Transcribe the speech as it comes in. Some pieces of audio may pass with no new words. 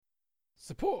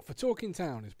Support for Talking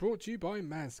Town is brought to you by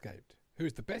Manscaped, who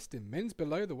is the best in men's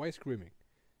below-the-waist grooming.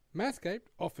 Manscaped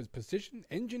offers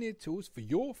precision-engineered tools for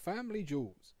your family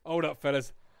jewels. Hold up,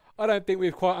 fellas. I don't think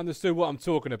we've quite understood what I'm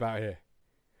talking about here.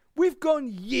 We've gone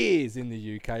years in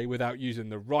the UK without using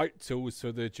the right tools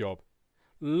for the job.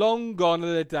 Long gone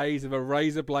are the days of a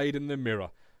razor blade in the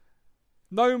mirror.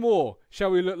 No more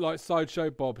shall we look like Sideshow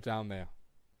Bob down there.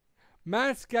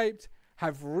 Manscaped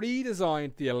have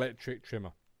redesigned the electric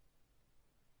trimmer.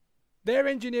 Their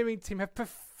engineering team have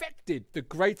perfected the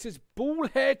greatest ball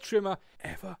hair trimmer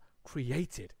ever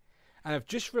created and have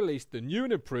just released the new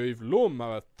and improved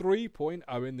Lawnmower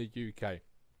 3.0 in the UK.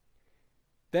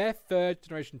 Their third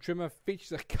generation trimmer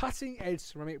features a cutting edge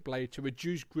ceramic blade to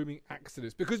reduce grooming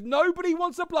accidents because nobody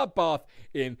wants a bloodbath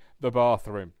in the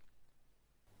bathroom.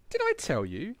 Did I tell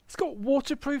you it's got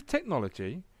waterproof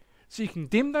technology so you can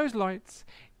dim those lights,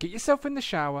 get yourself in the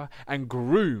shower and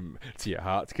groom to your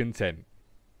heart's content?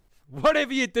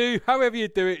 Whatever you do, however you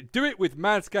do it with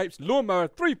Manscaped's Lawnmower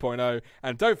 3.0.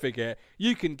 And don't forget,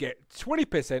 you can get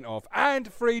 20% off and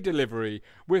free delivery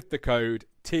with the code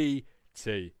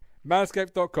TT.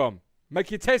 Manscaped.com.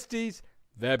 Make your testes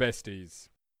their besties.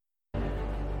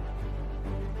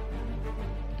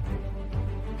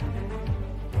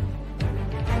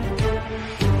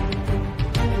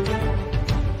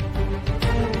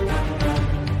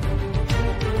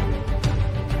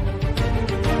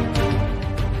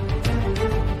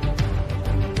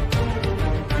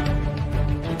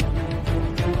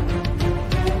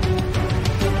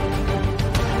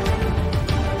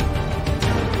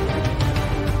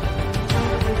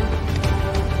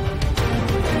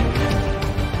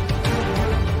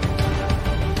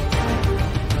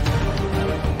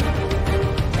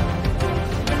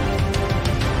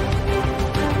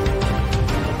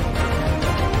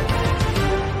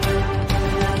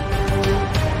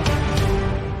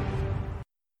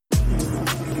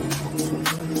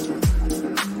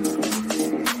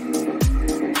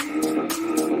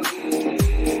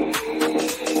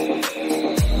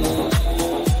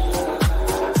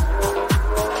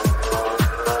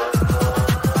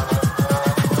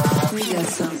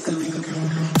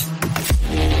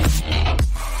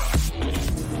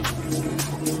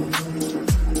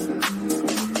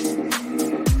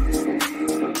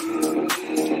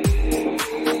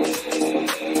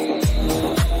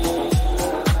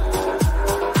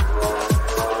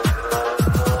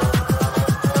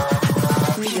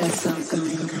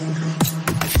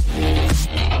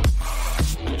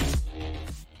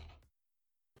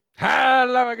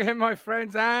 Again, my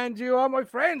friends, and you are my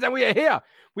friends, and we are here.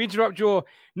 We interrupt your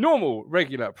normal,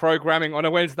 regular programming on a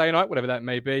Wednesday night, whatever that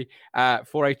may be,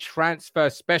 for a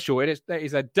transfer special. It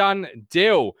is a done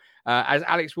deal. As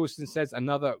Alex Wilson says,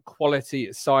 another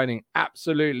quality signing.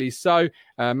 Absolutely so.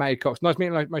 Matty Cox, nice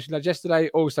meeting like yesterday.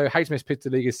 Also, HMS Pista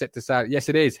League is set to sail. Yes,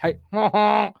 it is. Hey,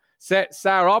 set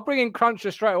sail. I'll bring in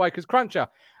Cruncher straight away because Cruncher,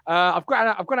 I've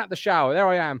gone out the shower. There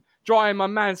I am, drying my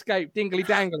Manscaped dingly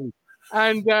dangly,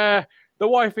 and the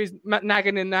wife is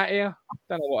nagging in that ear.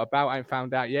 Don't know what about. I ain't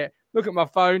found out yet. Look at my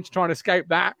phone, trying to escape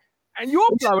that. And you're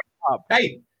blowing up.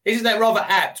 Hey, isn't that rather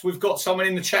apt? We've got someone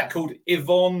in the chat called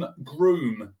Yvonne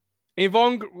Groom.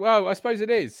 Well, I suppose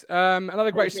it is.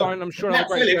 Another great sign. I'm sure. Matt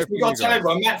Phillips, we've got to tell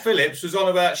everyone, Matt Phillips was on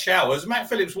about showers. Matt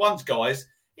Phillips once, guys,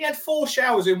 he had 4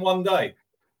 showers in one day.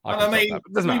 I mean,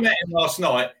 we met him last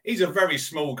night. He's a very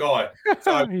small guy.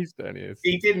 So he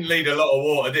didn't need a lot of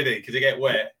water, did he? Because he get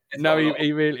wet. No,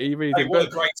 he really did. What a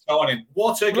great signing.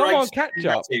 What a great catch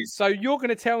up. So you're going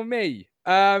to tell me,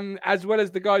 as well as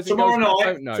the guys tomorrow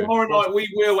night, we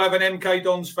will have an MK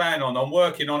Dons fan on. I'm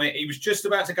working on it. He was just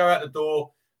about to go out the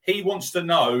door. He wants to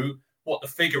know what the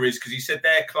figure is because he said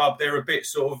their club, they're a bit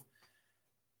sort of,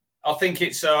 I think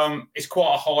it's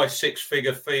quite a high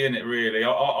 6-figure fee in it, really.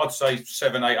 I'd say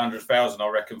 700,000-800,000, I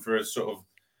reckon, for a sort of.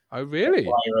 Oh, really?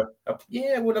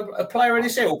 A player of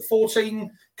this ilk,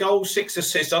 14 goals, 6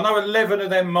 assists. I know 11 of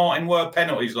them, Martin, were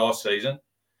penalties last season.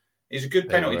 He's a good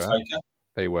penalty taker.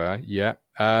 They were, yeah.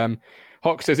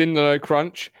 Hawks says in the know,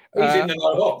 Crunch. He's in the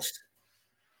know, Hawks.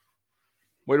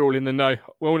 We're all in the know.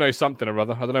 We all know something or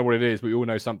other. I don't know what it is, but we all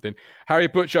know something. Harry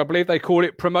Butcher, I believe they call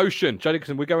it promotion. Joe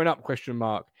Dixon, we're going up, question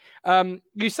mark.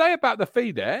 You say about the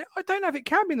fee there. I don't know if it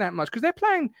can be that much because they're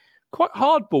playing quite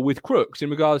hardball with Crooks in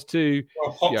regards to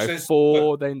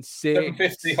 4, then 6.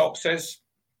 750, Hawks says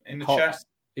in the chat.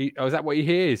 Is that what he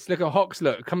hears? Look at Hawks,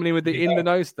 coming in with the in the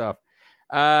know stuff.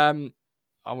 I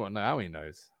want to know how he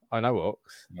knows. I know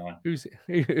Hawks. No. Who's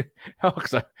it?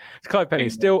 Hawks. It's Clive Penny.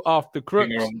 Still after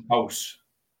Crooks. On the pulse.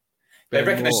 They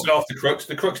reckon they're still after Crooks.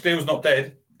 The Crooks deal's not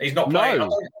dead. He's not playing. No.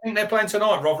 I think they're playing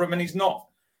tonight, Rotherham, and he's not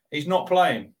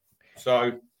playing.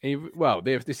 So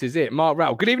This is it. Mark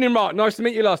Rattle. Good evening, Mark. Nice to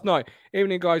meet you last night.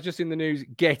 Evening, guys. Just in the news.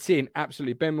 Get in.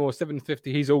 Absolutely. Ben Moore,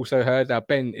 750. He's also heard. Now,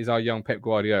 Ben is our young Pep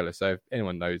Guardiola. So if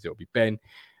anyone knows, it'll be Ben.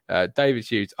 David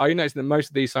Hughes. Are you noticing that most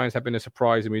of these signs have been a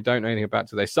surprise and we don't know anything about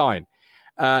till they sign?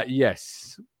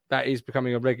 Yes. That is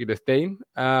becoming a regular theme.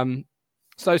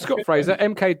 So Scott Fraser,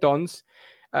 MK Dons.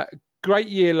 Great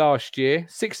year last year.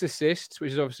 6 assists,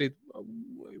 which is obviously...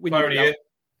 Player of the year.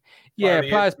 Yeah,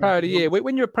 Players Player of the Year.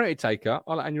 When you're a penalty taker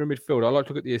and you're a midfielder, I like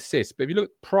to look at the assists. But if you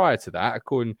look prior to that,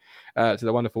 according to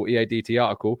the wonderful EADT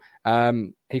article,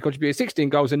 he contributed 16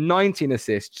 goals and 19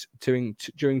 assists during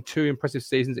 2 impressive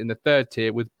seasons in the third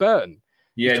tier with Burton.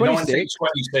 Yeah, 19-20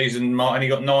 season, Martin. He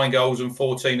got 9 goals and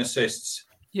 14 assists.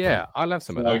 Yeah, I love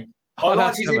some of that. I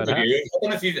liked his interview. I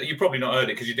don't know if you probably not heard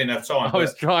it because you didn't have time. I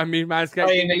was trying me,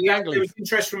 Manscaped. There was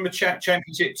interest from the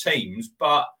championship teams,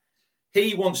 but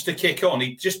he wants to kick on.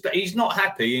 He's not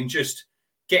happy in just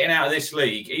getting out of this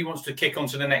league. He wants to kick on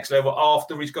to the next level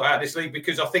after he's got out of this league,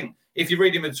 because I think if you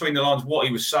read him between the lines, what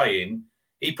he was saying,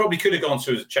 he probably could have gone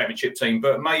to a championship team,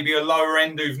 but maybe a lower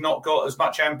end who've not got as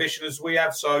much ambition as we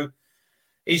have. So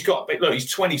he's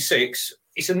 26.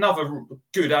 It's another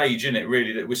good age, isn't it,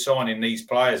 really, that we're signing these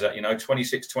players at,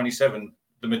 26, 27,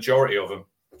 the majority of them.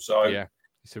 So yeah,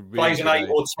 it's a really plays an 8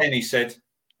 or 10, he said.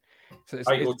 So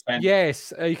 8 or 10.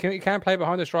 Yes, you can play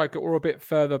behind the striker or a bit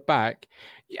further back.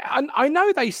 Yeah, and I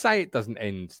know they say it doesn't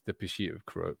end the pursuit of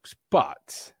crooks,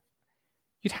 but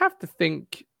you'd have to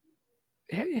think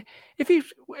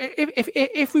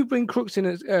if we bring crooks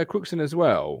in as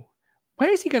well, where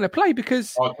is he going to play?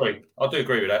 Because I agree. I do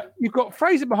agree with that. You've got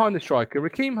Fraser behind the striker,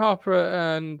 Raheem Harper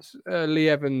and Lee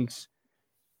Evans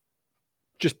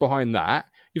just behind that.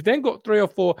 You've then got 3 or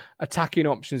 4 attacking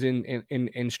options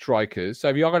in strikers. So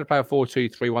if you are going to play a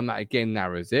 4-2-3-1, that again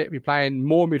narrows it. If you're playing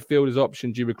more midfielders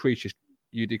options, you decrease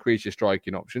your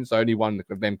striking options. So only one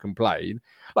of them can play.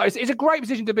 Like it's a great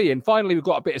position to be in. Finally, we've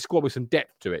got a bit of squad with some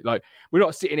depth to it. Like we're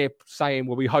not sitting here saying,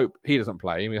 well, we hope he doesn't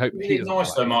play, and we hope he doesn't play. It's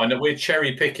nice, though, Martin, that we're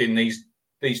cherry picking these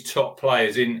top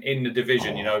players in the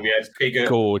division. We had Pigott.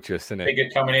 Gorgeous, isn't it?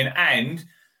 Pigott coming in. And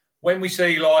when we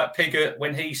see like Pigott,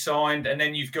 when he signed, and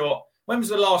then you've got, when was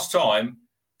the last time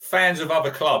fans of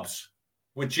other clubs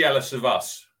were jealous of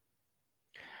us?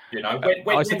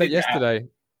 I said that yesterday.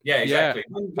 Yeah, exactly.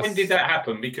 Yeah. When did that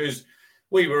happen? Because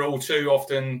we were all too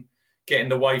often getting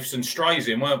the waifs and strays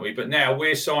in, weren't we? But now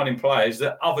we're signing players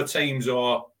that other teams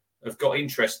have got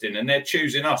interest in, and they're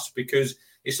choosing us because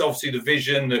it's obviously the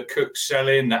vision that Cook's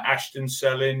selling, that Ashton's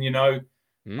selling, I'm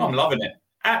loving it.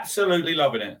 Absolutely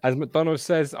loving it. As McDonald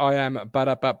says, I am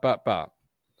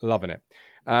loving it.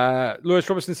 Lewis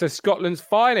Robertson says Scotland's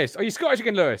finest. Are you Scottish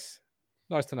again, Lewis?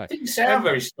 Nice to know. Didn't sound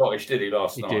very Scottish, did he,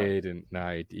 last night? He didn't.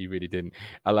 No, he really didn't.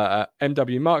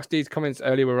 MW. Mark Steed's comments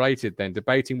earlier were related then,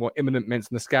 debating what imminent meant on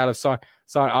the scale of sign.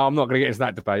 I'm not going to get into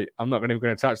that debate. I'm not even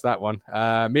going to touch that one.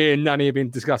 Me and Nanny have been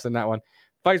discussing that one.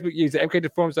 Facebook user, MK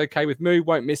Deform's okay with Moo,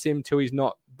 won't miss him till he's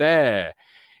not there.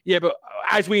 Yeah, but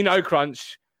as we know,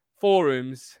 Crunch,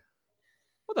 forums...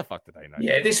 What the fuck do they know?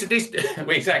 Yeah, this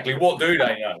exactly. What do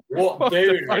they know? What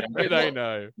do they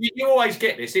know? You always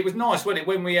get this. It was nice, wasn't it,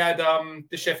 when we had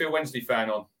the Sheffield Wednesday fan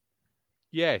on?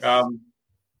 Yes.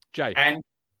 Jay. And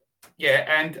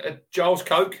Giles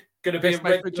Coke going to be a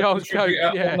regular Giles Coke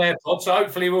on their pod. So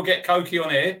hopefully we'll get Cokey on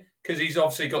here because he's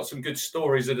obviously got some good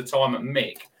stories at the time at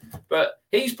Mick. But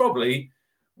he's probably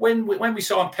when we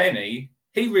signed Penny,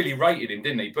 he really rated him,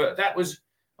 didn't he? But that was,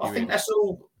 I think that's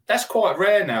all. That's quite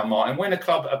rare now, Martin. When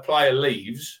a player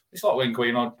leaves, it's like when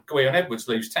Guion Edwards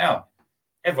leaves town.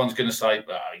 Everyone's going to say,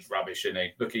 he's rubbish, isn't he?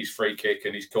 Look, he's free kick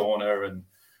and his corner.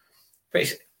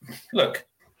 But look.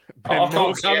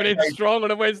 Coming in strong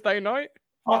on a Wednesday night.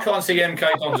 I can't see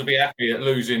MK Dons to be happy at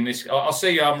losing this. I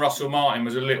see Russell Martin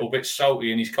was a little bit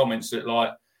salty in his comments that,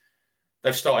 like,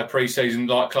 they've started pre-season,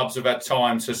 like clubs have had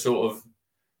time to sort of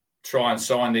try and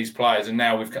sign these players. And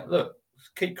now we've got, look,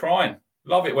 keep crying.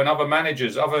 Love it when other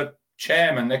managers, other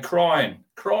chairmen, they're crying.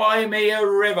 Cry me a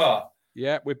river.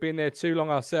 Yeah, we've been there too long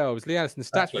ourselves. Lee Anderson,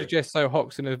 stats suggest so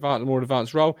Hawks in a more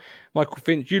advanced role. Michael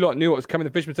Finch, you lot knew what was coming.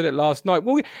 The Fisherman said it last night.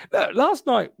 Well, last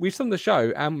night we saw the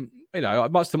show, and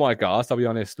much to my ghast, I'll be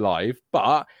honest, live.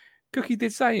 But Cookie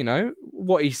did say,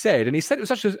 what he said, and he said it was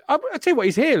such a. I'll tell you what,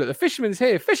 he's here. Look, the Fisherman's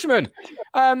here. Fisherman,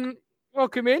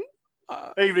 welcome in.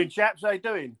 Evening, chaps. How you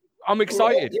doing? I'm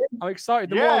excited. The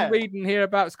more I'm reading here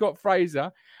about Scott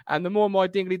Fraser and the more my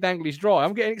dingly danglies dry,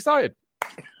 I'm getting excited.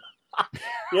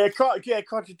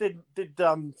 Crotchy did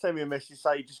send me a message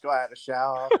say he just got out of the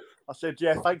shower. I said,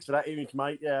 thanks for that image,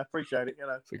 mate. Yeah, appreciate it.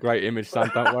 It's a great image,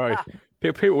 son. Don't worry.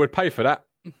 People would pay for that.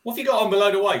 What have you got on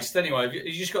below the waist anyway?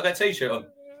 You just got that T-shirt on?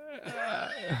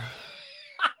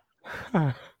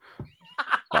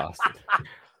 Bastard.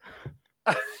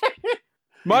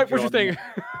 Mike, what do you think?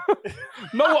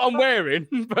 Not what I'm wearing,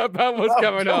 but about what's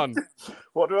going on.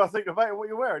 What do I think about what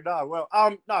you're wearing? No, well,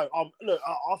 no. Look,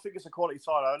 I think it's a quality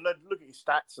side. I look at your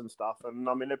stats and stuff, and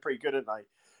I mean they're pretty good, aren't they?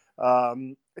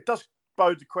 It does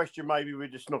bode the question. Maybe we're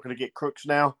just not going to get Crooks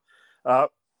now. I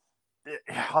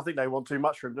think they want too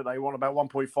much from him. Don't they? Want about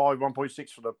 1.5, 1.6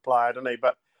 for the player, don't they?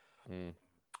 But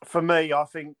for me, I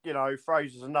think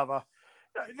Fraser's another.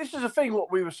 This is the thing. What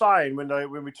we were saying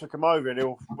when we took him over,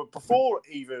 and before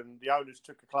even the owners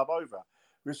took the club over,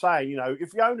 we were saying,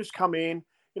 if the owners come in,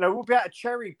 we'll be able to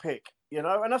cherry pick,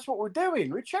 and that's what we're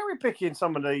doing. We're cherry picking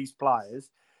some of these players.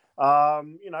 We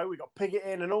got Piggott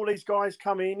in, and all these guys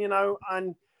come in, and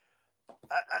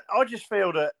I just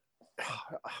feel that.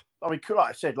 I mean, like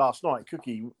I said last night,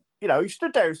 Cookie, he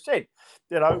stood there and said,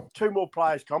 2 more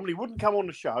players come, and he wouldn't come on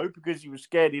the show because he was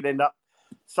scared he'd end up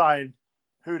saying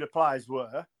who the players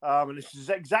were. And this is his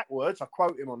exact words. I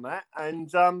quote him on that.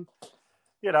 And,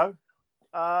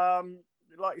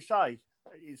 like you say,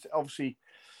 it's obviously,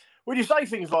 when you say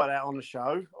things like that on the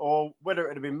show, or whether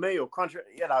it had been me or Crunch,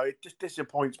 it just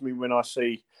disappoints me when I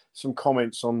see some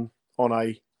comments on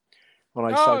a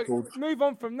so-called... Move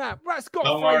on from that. What about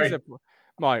Scott Fraser,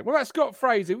 Mike? What about Scott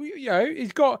Fraser?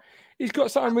 He's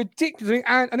got something ridiculous.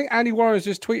 I think Andy Warren's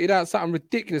just tweeted out something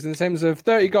ridiculous in terms of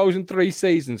 30 goals in 3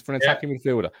 seasons for an attacking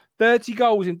midfielder. 30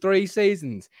 goals in 3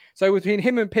 seasons. So between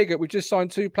him and Piggott, we've just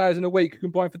signed 2 players in a week who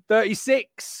combined for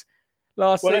 36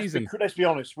 last season. Let's be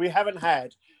honest. We haven't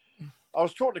had... I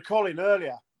was talking to Colin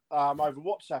earlier over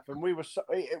WhatsApp, and we were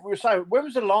saying, when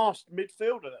was the last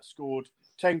midfielder that scored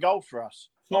 10 goals for us?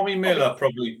 Tommy Miller,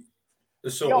 probably. I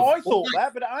thought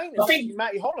that, but it ain't. I think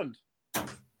Matty Holland.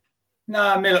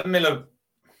 No, Miller.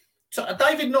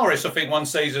 David Norris, I think, one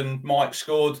season, Mike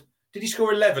scored. Did he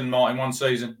score 11, Martin, one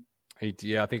season? I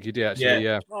think he did, actually,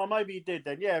 yeah. Oh, maybe he did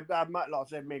then. Yeah, like I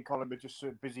said, me and Colin were just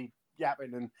busy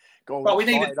yapping and going. Well, we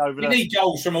need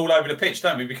goals from all over the pitch,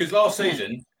 don't we? Because last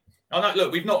season,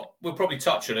 we'll probably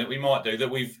touch on it, we might do,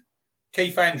 that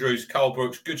Keith Andrews, Carl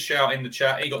Brooks, good shout in the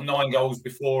chat. He got 9 goals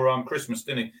before Christmas,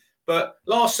 didn't he? But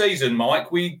last season,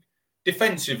 Mike, we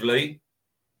defensively,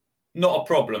 not a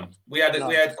problem. We had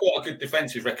quite a good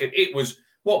defensive record. It was,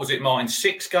 what was it, Martin?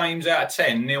 6 games out of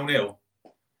 10, 0-0.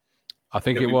 I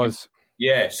think it was.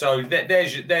 Yeah, so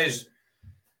there's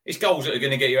it's goals that are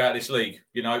going to get you out of this league.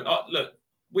 Look,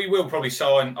 we will probably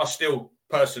sign. I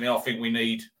think we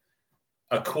need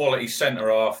a quality centre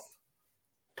half,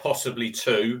 possibly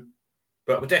 2.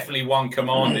 But we're definitely 1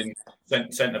 commanding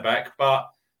centre back. But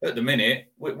at the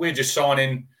minute, we're just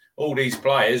signing all these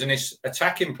players, and it's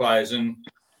attacking players. And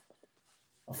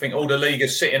I think all the league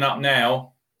is sitting up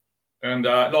now. And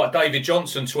like David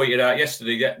Johnson tweeted out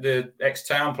yesterday, the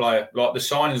ex-Town player, like the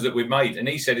signings that we've made, and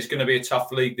he said it's going to be a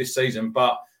tough league this season.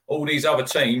 But all these other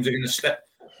teams are going to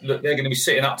they're going to be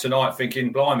sitting up tonight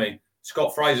thinking, blimey,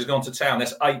 Scott Fraser's gone to Town.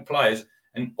 That's 8 players,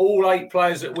 and all 8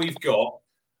 players that we've got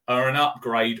are an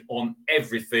upgrade on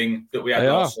everything that we had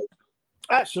last season.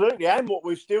 Absolutely, and what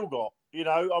we've still got. We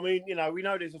know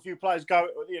there's a few players that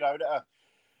are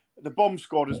the bomb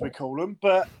squad, as we call them.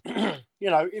 But,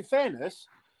 in fairness,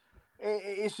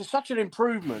 it's such an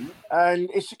improvement, and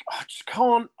I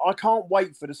can't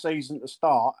wait for the season to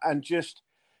start. And just,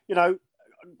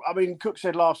 Cook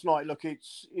said last night, look,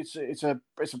 it's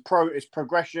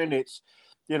progression. It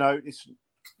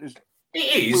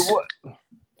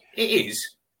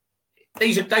is.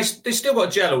 They still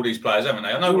got to gel, all these players, haven't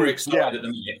they? I know we're excited at the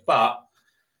minute, but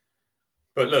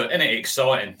look, isn't it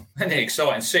exciting? Isn't it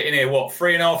exciting? Sitting here,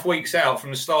 3.5 weeks out from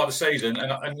the start of the season,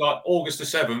 and like August the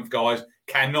 7th, guys,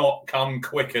 cannot come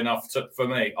quick enough for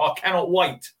me. I cannot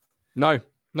wait. No,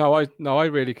 I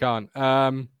really can't.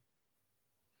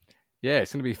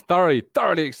 It's going to be thoroughly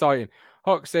exciting.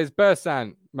 Hawk says,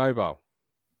 Bursan mobile.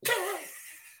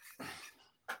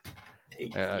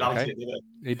 Okay.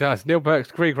 He does. Neil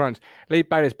Burke's Creek Crunch. Lee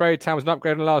Bayliss, Brady Town was an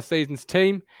upgrade on last season's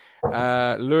team.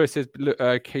 Lewis says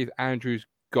Keith Andrews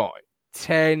got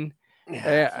 10.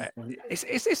 It's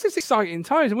just exciting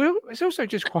times. It's also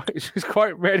just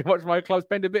quite rare to watch my club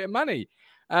spend a bit of money.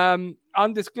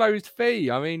 Undisclosed fee.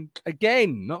 I mean,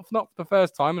 again, not for the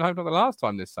first time, and I hope not the last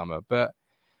time this summer. But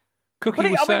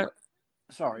Cookie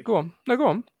sorry. Go on. No, go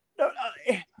on. No,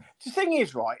 the thing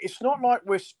is, right, it's not like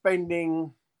we're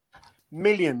spending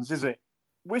millions, is it?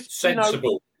 We're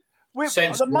sensible.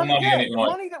 The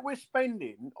money that we're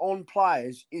spending on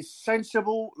players is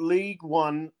sensible League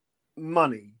One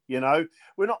money. We're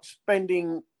not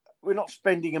spending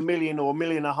 $1 million or $1.5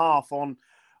 million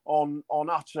on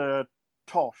utter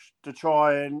tosh to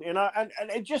try and and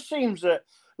it just seems that,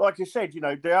 like I said,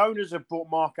 the owners have brought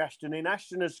Mark Ashton in.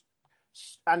 Ashton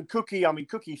and Cookie. I mean,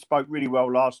 Cookie spoke really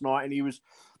well last night, and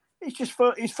he's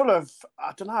full of,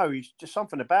 I don't know, he's just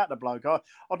something about the bloke.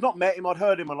 I'd not met him, I'd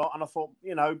heard him a lot, and I thought,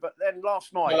 but then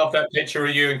last night... I love that picture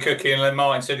of you and Cookie, and then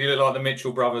Martin said you look like the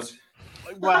Mitchell brothers.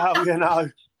 Well,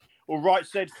 or right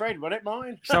said Fred, wasn't it,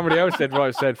 Martin? Somebody else said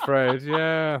right said Fred,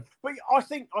 yeah. But I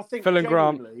think Phil and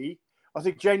Grant. I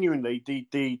think genuinely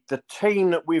the team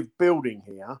that we're building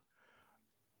here,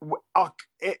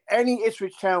 any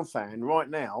Ipswich Town fan right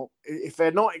now, if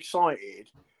they're not excited,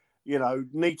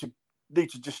 need to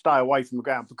just stay away from the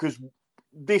ground, because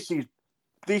this is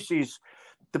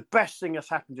the best thing that's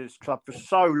happened to this club for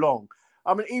so long.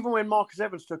 I mean, even when Marcus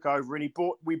Evans took over and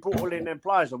we brought all in them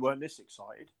players that weren't this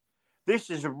excited.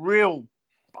 This is a real,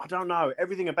 I don't know,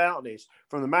 everything about this,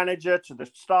 from the manager to the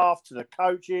staff to the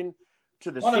coaching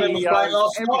to the CEO. One of them was playing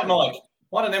last night, Mike.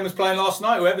 One of them was playing last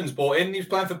night, who Evans brought in. He was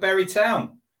playing for Bury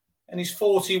Town. And he's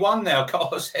 41 now,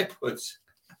 Carlos Edwards.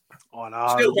 I know.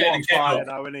 Still better than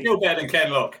Kenlock. Still better than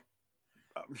Kenlock.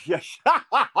 Yes.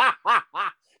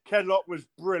 Kenlock was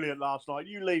brilliant last night.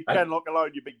 You leave Kenlock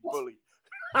alone, you big bully.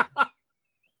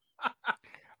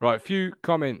 Right, a few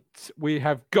comments. We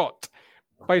have got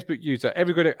Facebook user.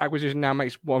 Every good acquisition now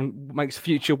makes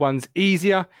future ones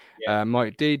easier. Yeah.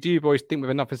 Mike D, do you boys think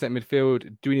with enough percent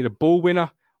midfield, do we need a ball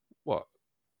winner? What?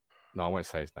 No, I won't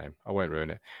say his name. I won't ruin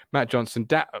it. Matt Johnson,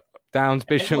 Downs,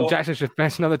 Bishop, Jackson should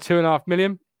invest another $2.5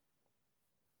 million.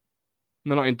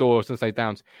 No, not indoors. I'll say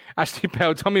Downs. Ashley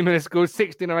Bell, Tommy Miller scored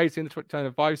 16 or 18 in the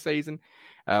 2025 season.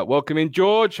 Welcome in,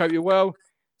 George. Hope you're well.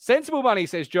 Sensible money,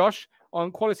 says Josh,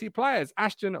 on quality players.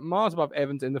 Ashton miles above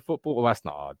Evans in the football. Well, that's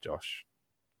not hard, Josh.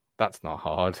 That's not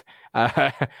hard.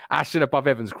 Ashton above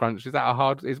Evans crunch. Was that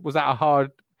a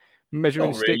hard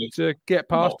measuring stick to get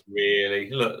past? Not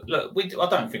really. Look. I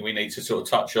don't think we need to sort of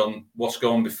touch on what's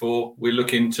gone before. We're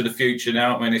looking to the future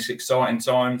now. I mean, it's exciting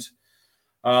times.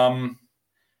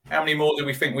 How many more do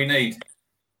we think we need?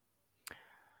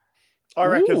 I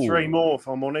reckon 3 more, if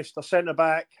I'm honest. A centre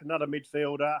back, another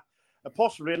midfielder, and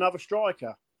possibly another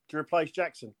striker to replace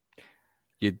Jackson.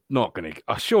 You're not going to,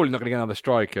 surely not going to get another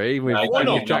striker, even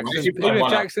if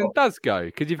Jackson does go,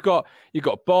 because you've got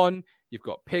Bon, you've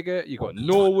got Piggott, you've got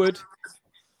Norwood.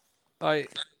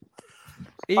 Like,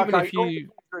 even if you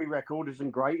injury record isn't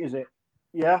great, is it?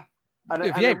 Yeah. And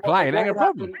if you ain't playing, ain't a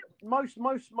problem. Most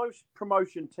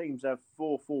promotion teams have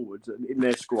 4 forwards in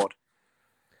their squad.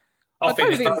 I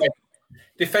think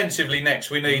defensively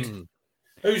next we need.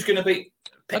 Who's going to be?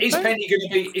 Is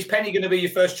Penny going to be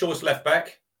your first choice left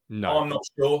back? No, I'm not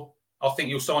sure. I think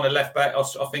he'll sign a left back. I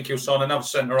think he'll sign another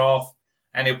centre half,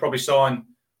 and he'll probably sign,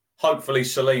 hopefully,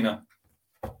 Selena,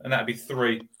 and that'd be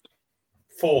 3,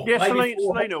 4. Yeah, Selena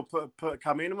will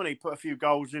come in when he put a few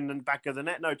goals in the back of the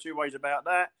net. No 2 ways about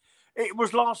that. It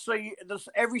was last season.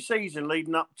 Every season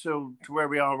leading up to where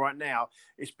we are right now,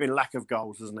 it's been lack of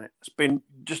goals, isn't it? It's been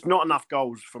just not enough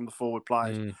goals from the forward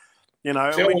players. You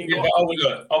know,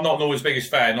 look, I'm not Norwood's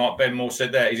biggest fan, like Ben Moore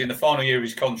said there. He's in the final year of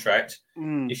his contract.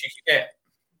 If you could get,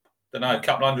 a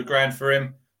couple $100,000 for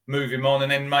him, move him on,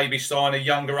 and then maybe sign a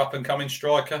younger up-and-coming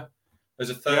striker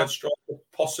as a third striker,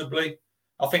 possibly.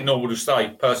 I think Norwood will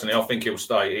stay. Personally, I think he'll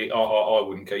stay. I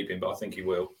wouldn't keep him, but I think he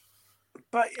will.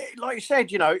 But like you said,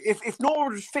 if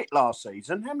Norwood was fit last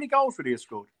season, how many goals would he have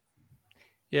scored?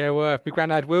 Yeah, well, if my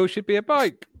granddad Will should be a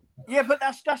bike. Yeah, but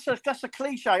that's a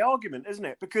cliche argument, isn't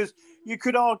it? Because you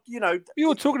could argue,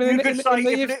 you're talking in the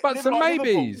ifs, buts, and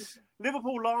maybes.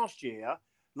 Liverpool last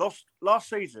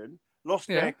season lost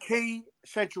their key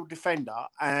central defender,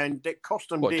 and it cost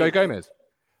them. What, Joe Gomez?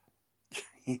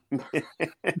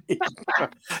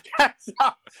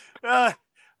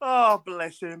 Oh,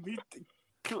 bless him.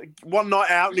 One night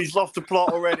out, and he's lost the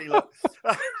plot already.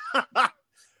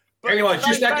 Anyway,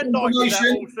 just that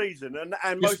information. All season,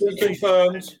 and most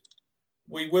confirmed.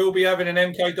 We will be having an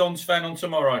MK Dons fan on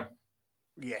tomorrow.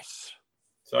 Yes.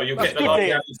 So you'll get the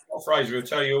lovely Fraser who'll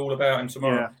tell you all about him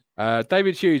tomorrow. Yeah.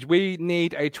 David Hughes, we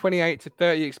need a 28 to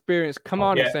 30 experienced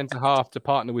commanding centre half to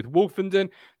partner with Wolfenden.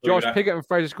 Josh Piggott and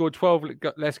Fraser scored 12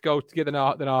 less goals together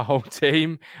than our whole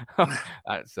team.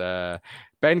 That's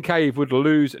Ben Cave would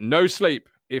lose no sleep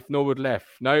if Norwood left.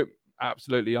 No,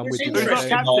 absolutely. I'm with you.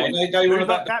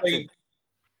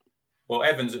 Well,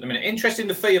 Evans at the minute. Interesting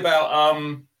the fee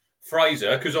about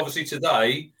Fraser, because obviously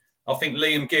today I think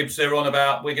Liam Gibbs, they're on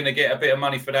about we're going to get a bit of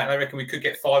money for that, and they reckon we could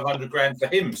get $500,000 for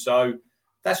him. So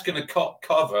that's going to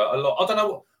cover a lot. I don't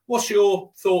know. What's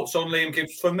your thoughts on Liam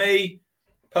Gibbs? For me,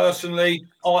 personally,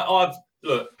 I've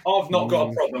not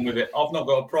got a problem with it. I've not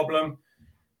got a problem.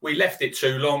 We left it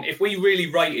too long. If we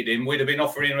really rated him, we'd have been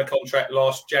offering him a contract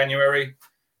last January.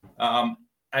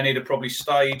 and he'd have probably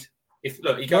stayed. If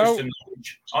he goes to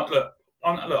Norwich.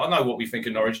 I know what we think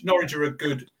of Norwich. Norwich are a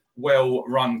good,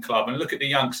 well-run club, and look at the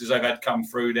youngsters they've had come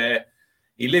through there.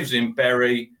 He lives in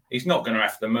Bury. He's not going to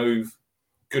have to move.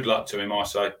 Good luck to him, I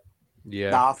say. Yeah.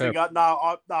 No, I think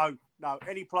no.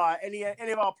 Any player, any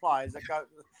of our players that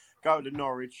go to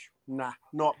Norwich, nah,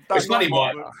 not. It's funny,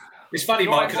 Mike. It's funny,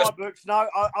 Mike. Because books, no,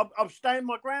 I'm staying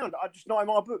my ground. I just not in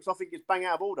my books. I think it's bang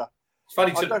out of order. It's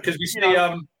funny because we see.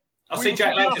 I see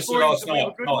Jack Lancaster last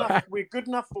night. We're good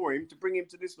enough for him to bring him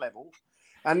to this level,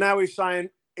 and now he's saying,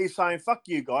 "Fuck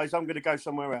you guys! I'm going to go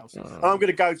somewhere else. And I'm going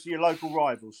to go to your local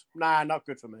rivals." Nah, not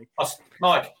good for me.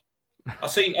 Mike, I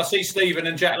see Stephen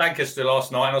and Jack Lancaster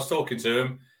last night, and I was talking to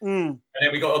him, and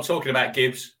then we got on talking about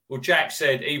Gibbs. Well, Jack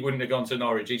said he wouldn't have gone to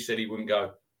Norwich. He said he wouldn't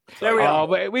go. So, there we are.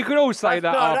 But we could all say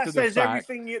that after the fact.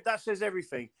 That says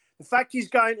everything. The fact he's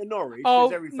going to Norwich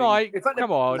says everything. Mike,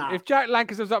 come on. Nah. If Jack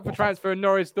Lancaster was up for transfer and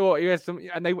Norwich thought he has some,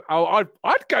 and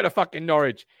I'd go to fucking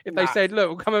Norwich if they said,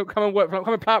 "Look, come and work, come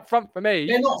and play up front for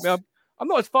me." I'm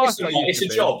not as fast. It's a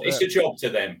job. It's a job to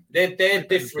them. They're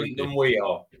different than we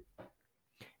are.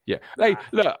 Yeah. Hey,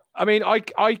 look. I mean, I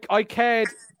cared.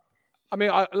 I mean,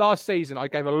 last season I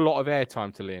gave a lot of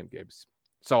airtime to Liam Gibbs.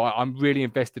 So I'm really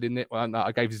invested in it. Well,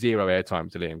 I gave 0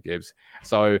 airtime to Liam Gibbs.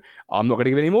 So I'm not going to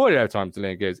give any more airtime to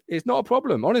Liam Gibbs. It's not a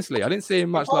problem, honestly. I didn't see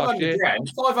him much last year.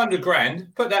 500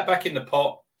 grand, put that back in the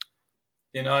pot,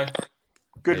 you know.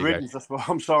 Good riddance.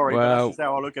 I'm sorry, but that's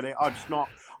how I look at it. I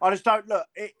just don't look.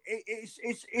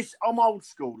 It's. I'm old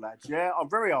school, lads. Yeah, I'm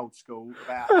very old school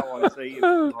about how I see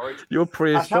Norwich. You're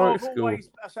prehistoric school.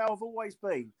 That's how I've always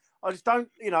been. I just don't,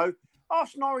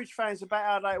 Ask Norwich fans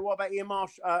about what about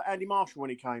Andy Marshall when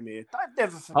he came here. They've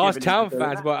never forgiven Ask Town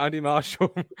fans about Andy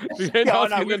Marshall. I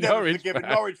know. We've never forgiven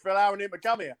Norwich for allowing him to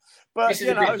come here. But this is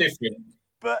a bit different.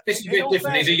 This is a bit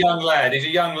different. He's a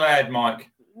young lad. Mike.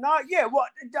 No, yeah. What?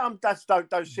 Don't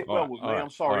sit well with me. I'm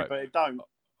sorry, but it don't.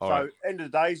 So end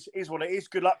of the day, is what it is.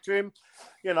 Good luck to him.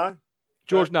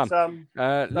 George Nunn.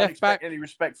 Left back. Any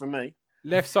respect from me.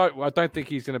 Left side, I don't think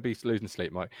he's going to be losing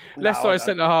sleep, Mike. Left side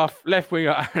centre half, left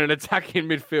winger, and an attacking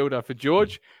midfielder for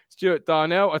George. Stuart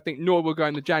Darnell. I think Nor will go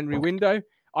in the January window.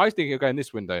 I think he'll go in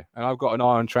this window, and I've got an eye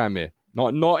on Tranmere.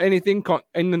 Not anything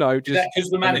in the know. Just because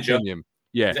the manager.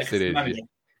 Yes, it is.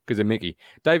 Because of Mickey.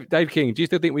 Dave King. Do you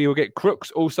still think we will get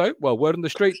Crooks also? Well, word on the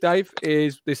street, Dave,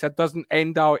 is this doesn't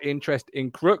end our interest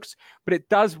in Crooks, but it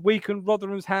does weaken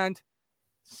Rotherham's hand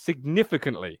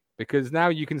significantly because now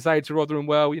you can say to Rotherham,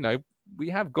 well, we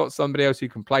have got somebody else who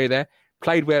can play there.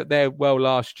 Played there well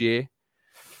last year.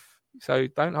 So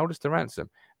don't hold us to ransom.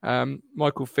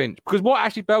 Michael Finch. Because what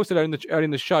actually Bell said early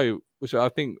in the show, which I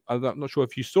think, I'm not sure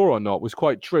if you saw or not, was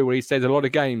quite true, where he says a lot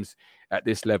of games at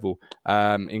this level,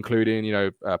 including,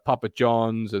 Papa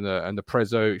John's and the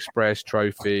Prezzo Express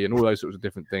Trophy and all those sorts of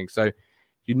different things. So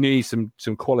you need some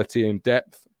quality and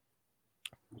depth.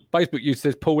 Facebook use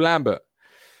says Paul Lambert.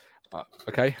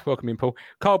 Okay, welcome in, Paul.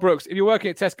 Carl Brooks, if you're working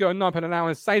at Tesco on £9 an hour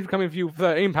and Sainsbury's coming for you for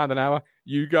 £13 an hour,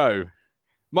 you go.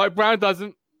 Mike Brown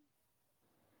doesn't.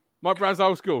 Mike Brown's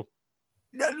old school.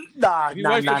 No.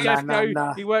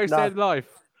 He works there life.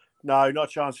 No, not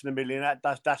a chance in a million.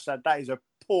 That is a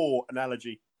poor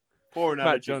analogy. Poor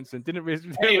analogy. Matt Johnson didn't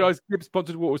realise Gibbs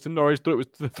sponsored Waters to Norwich. Thought it was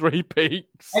the Three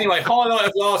Peaks. Anyway, highlight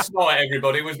of last night,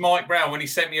 everybody, was Mike Brown when he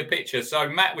sent me a picture. So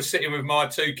Matt was sitting with my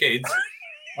 2 kids,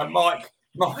 and Mike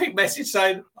message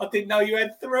saying, "I didn't know you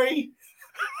had 3."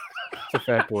 That's a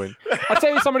fair point. I'll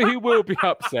tell you somebody who will be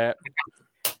upset.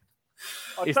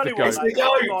 I'll tell you what, that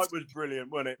night was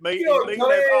brilliant, wasn't it? There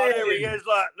he is.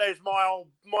 Like, there's my old.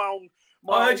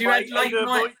 I heard you had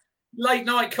late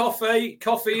night coffee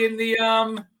in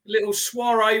the little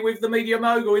soiree with the media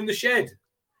mogul in the shed.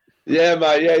 Yeah,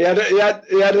 mate. Yeah, he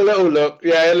had a little look.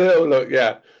 Yeah,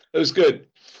 it was good.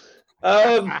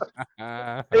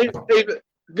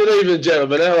 Good evening,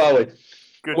 gentlemen. How are we?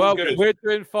 Good. We're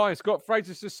doing fine. Scott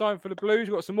Fraser's just signed for the Blues.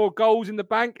 We've got some more goals in the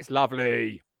bank. It's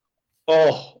lovely.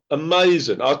 Oh,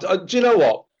 amazing! Do you know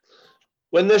what?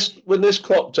 When this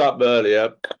cropped up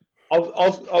earlier,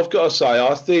 I've got to say,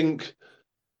 I think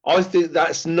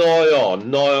that's nigh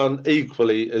on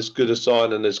equally as good a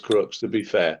signing as Crooks. To be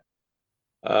fair,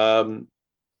 do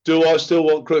I still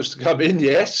want Crooks to come in?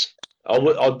 Yes,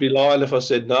 I'd be lying if I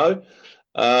said no.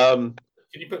 Can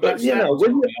you put that?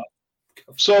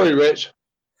 Sorry, Rich.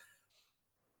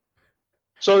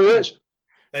 There you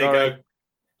go.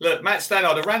 Look, Matt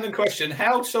Stannard, a random question.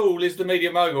 How tall is the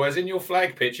media mogul? As in your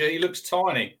flag picture, he looks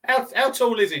tiny. How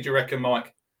tall is he, do you reckon,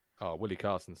 Mike? Oh, Willie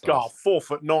Carson. God,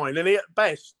 4'9", isn't he, at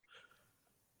best?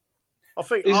 I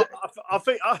think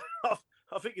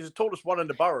he's the tallest one in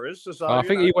the boroughs. So, I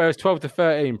think he wears 12 to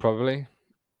 13, probably.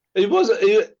 He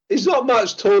wasn't. He's not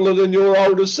much taller than your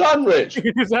older son, Rich.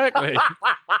 Exactly.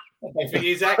 I think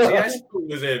he's actually as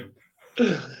cool as him.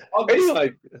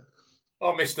 Anyway,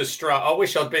 I missed the strut. I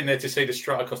wish I'd been there to see the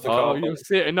strut across the car. Oh, you'll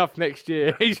see it enough next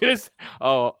year. He's just.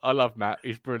 Oh, I love Matt.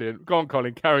 He's brilliant. Go on,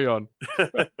 Colin. Carry on.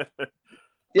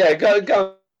 yeah, go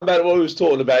back to what we was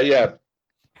talking about. Yeah,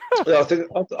 I think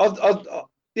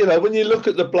when you look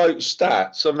at the bloke's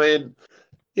stats, I mean,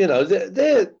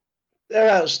 they're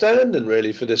outstanding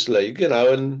really for this league. And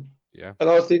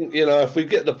I think if we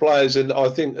get the players in, I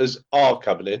think as are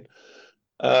coming in,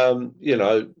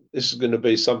 this is going to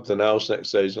be something else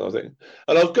next season, I think.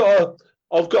 And I've got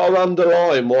to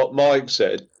underline what Mike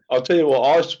said. I'll tell you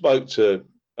what, I spoke to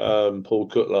Paul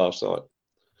Cook last night,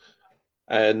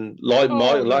 and Mike,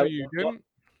 no, you didn't.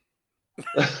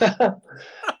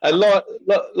 and like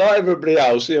everybody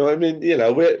else, we haven't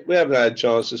had a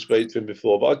chance to speak to him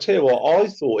before. But I tell you what, I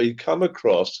thought he'd come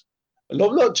across, and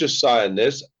I'm not just saying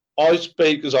this. I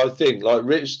speak as I think, like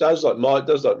Rich does, like Mike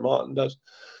does, like Martin does,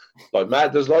 like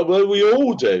Matt does, like we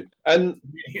all do. And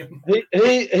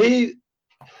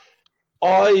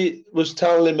I was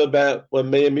telling him about when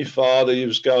me and my father, he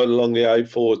was going along the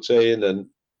A14, and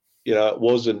it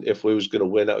wasn't if we was going to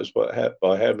win, that was by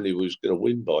how many we was going to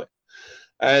win by.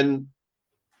 And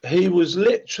he was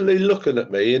literally looking at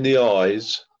me in the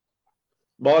eyes.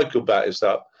 Michael backed us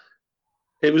up.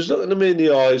 He was looking at me in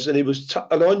the eyes, and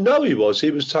and I know he was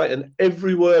taking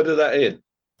every word of that in.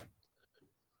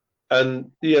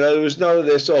 And, there was none of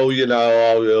this, that's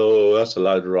a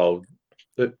load of old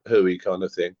hooey kind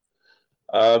of thing.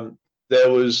 I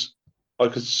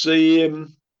could see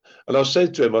him, and I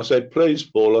said to him, I said, please,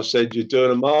 Paul, I said, you're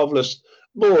doing a marvellous,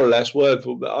 more or less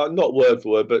not word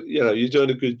for word, but, you're doing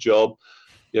a good job.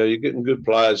 You're getting good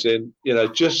players in.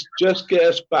 Just get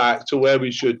us back to where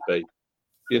we should be,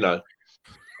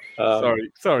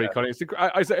 Sorry, Colin.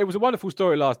 It was a wonderful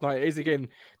story last night. It is again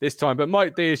this time, but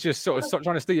Mike D is just sort of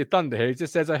trying to steal your thunder here. He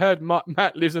just says, "I heard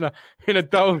Matt lives in a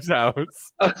doll's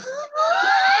house."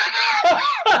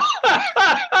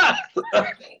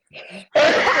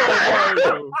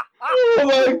 Oh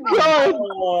my God!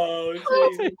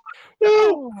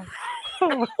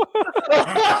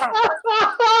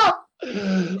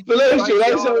 Valencia,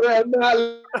 that's how Matt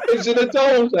lives in a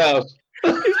doll's house.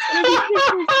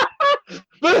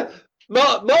 But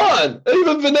Martin,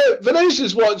 even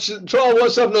Venetia's trying to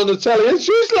watch something on the telly, and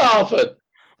she's laughing.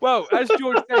 Well, as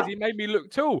George says, he made me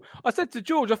look tall. I said to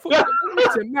George, I thought,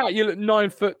 Matt, you look 9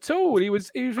 foot tall. He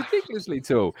was ridiculously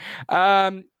tall.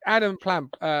 Adam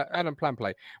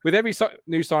Planplay. With every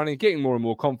new signing, getting more and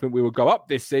more confident we will go up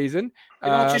this season.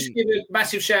 Can I just give a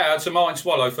massive shout out to Martin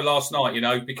Swallow for last night,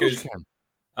 because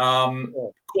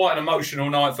quite an emotional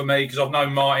night for me, because I've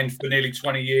known Martin for nearly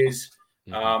 20 years.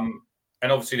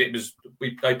 And obviously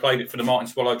they played it for the Martin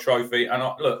Swallow Trophy. And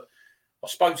I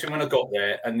spoke to him when I got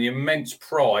there, and the immense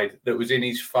pride that was in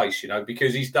his face,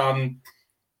 because he's done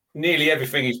nearly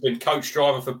everything. He's been coach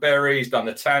driver for Bury. He's done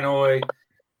the tannoy.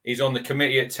 He's on the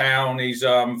committee at Town. He's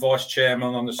vice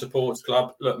chairman on the supports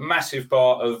club. Look, massive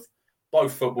part of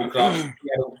both football clubs.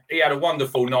 He had a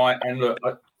wonderful night, and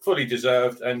fully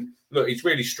deserved. And he's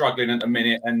really struggling at the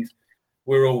minute, and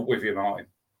we're all with you, Martin.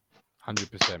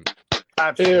 100%.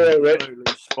 Absolutely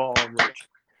spot on, Rich.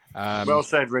 Well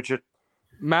said, Richard.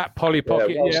 Matt Polly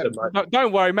Pocket. Said,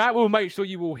 don't worry, Matt. We'll make sure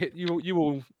you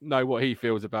will know what he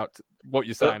feels about what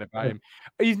you're saying about him.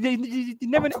 You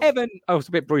never ever. Oh, it's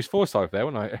a bit Bruce Forsyth there,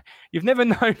 wasn't I? You've never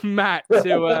known Matt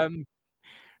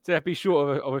to be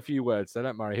short of a few words, so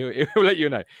don't worry. He'll let you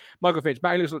know. Michael Finch.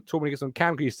 Matt looks like tall when he gets on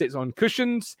cam because he sits on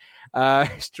cushions.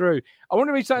 It's true. I want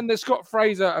to read something that Scott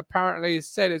Fraser apparently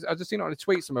said. I've just seen it on a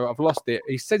tweet somewhere. I've lost it.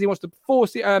 He says he wants to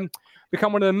force it,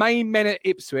 become one of the main men at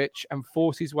Ipswich and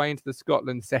force his way into the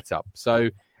Scotland setup. So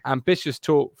ambitious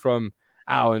talk from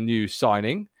our new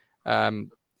signing.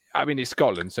 It's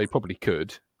Scotland, so he probably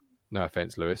could. No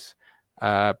offense, Lewis.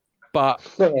 But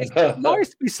it's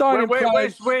nice to be signing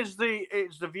players. Where's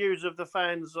it's the views of the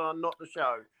fans, not the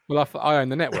show? Well, I own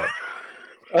the network.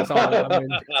 So,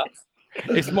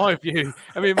 it's my view.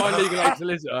 My legal aid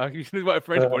solicitor, you can work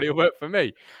for anybody, it'll work for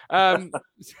me.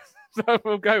 So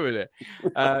we'll go with it.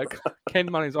 Ken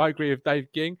Mullins, I agree with Dave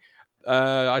King.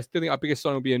 I still think our biggest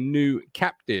sign will be a new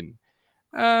captain.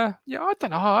 I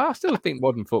don't know. I still think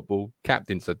modern football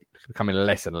captains are becoming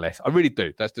less and less. I really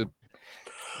do. That's just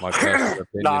my personal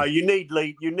opinion. No, you need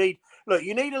lead. You need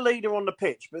a leader on the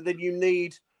pitch, but then you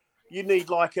need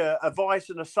like a vice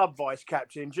and a sub-vice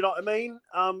captain. Do you know what I mean?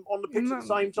 On the pitch at the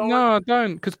same time. No, I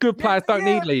don't, because good players don't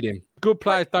need leading. Good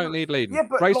players don't need leading. Yeah,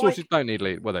 racehorses don't need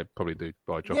leading. Well, they probably do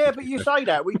by job. Yeah, but you say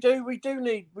that we do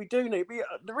need. But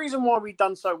the reason why we've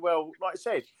done so well, like I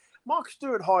said, Mark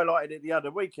Stewart highlighted it the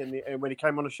other week when he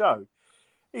came on the show.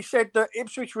 He said that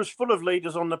Ipswich was full of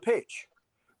leaders on the pitch.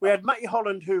 We had Matty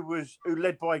Holland, who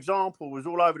led by example, was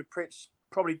all over the pitch,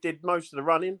 probably did most of the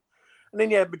running. And then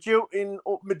you had Magilton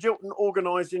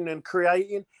organising and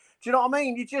creating. Do you know what I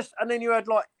mean? And then you had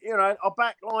our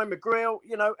back line, McGreal,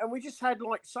 and we just had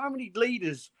like so many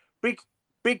leaders, big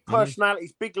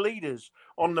personalities, big leaders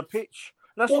on the pitch.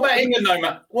 What about England, though,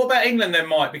 Matt? What about England then,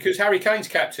 Mike? Because Harry Kane's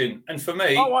captain, and for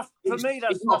me,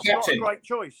 that's not a great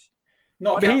choice.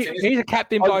 He's a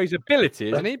captain by his ability,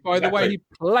 isn't he? By the way he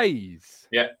plays.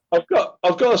 Yeah, I've got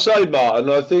to say, Martin.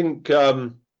 I think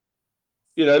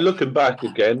looking back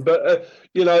again, but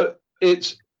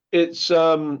it's.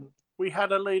 We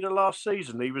had a leader last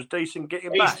season. He was decent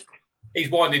getting back. He's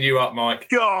winding you up, Mike.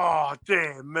 God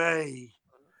dear me,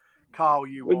 Carl,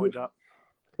 you wind up.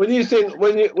 When you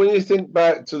think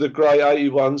back to the great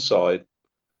 '81 side,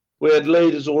 we had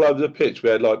leaders all over the pitch.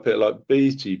 We had people like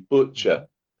Beattie, Butcher,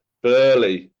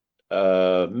 Burley,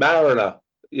 Mariner,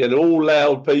 all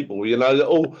loud people,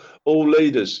 all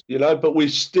leaders, but we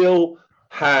still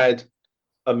had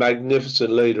a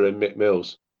magnificent leader in Mick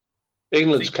Mills,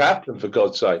 England's captain, for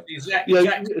God's sake. Zach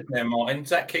there, Martin.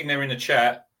 Zach King there in the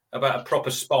chat about a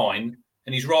proper spine,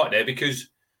 and he's right there because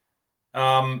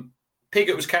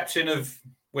Piggott was captain of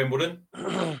Wimbledon.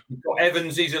 We've got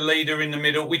Evans, he's a leader in the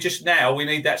middle. We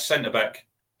need that centre back.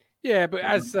 Yeah, but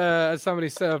as somebody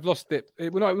said, I've lost it.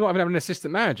 We're not even having an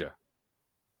assistant manager.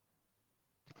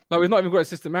 We've not even got an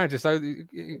assistant manager, so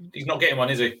he's not getting one,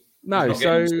 is he? No,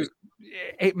 so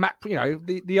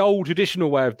the old traditional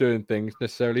way of doing things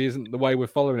necessarily isn't the way we're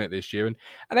following it this year. And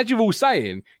as you're all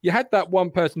saying, you had that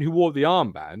one person who wore the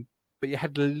armband, but you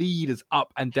had the leaders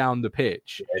up and down the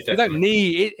pitch. Yeah, you don't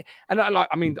need it. And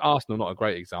Arsenal, not a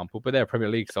great example, but they're a Premier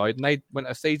League side, and they went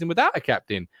a season without a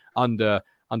captain under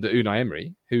Unai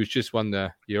Emery, who's just won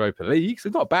the Europa League. So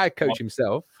not a bad coach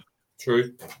himself.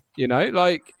 True.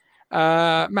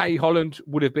 Matty Holland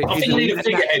would have been. I think you need a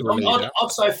figurehead. I'd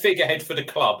say a figurehead for the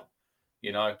club.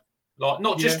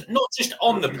 Not just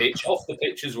on the pitch, off the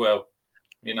pitch as well.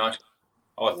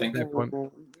 I think.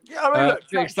 Yeah,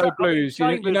 Blues.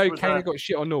 Kane got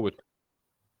shit on Norwood.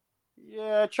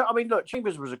 Yeah,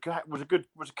 Chambers was a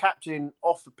captain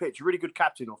off the pitch, a really good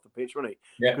captain off the pitch, wasn't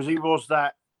he? Yeah, because he was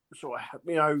that sort of,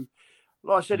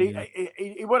 like I said,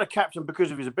 he wasn't a captain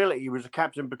because of his ability. He was a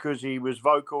captain because he was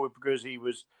vocal, because he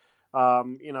was,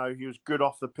 he was good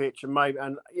off the pitch and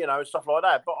stuff like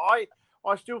that. But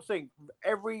I still think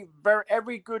every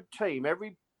good team,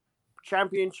 every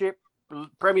Championship,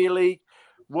 Premier League,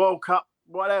 World Cup,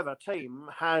 whatever team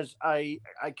has a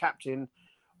captain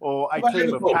or a team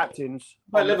Liverpool? Of captains.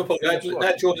 What about Liverpool?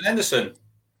 They're Jordan Henderson.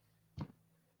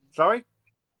 Sorry?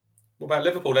 What about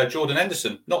Liverpool? They're Jordan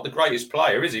Henderson. Not the greatest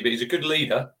player, is he? But he's a good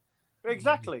leader.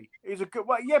 Exactly. He's a good...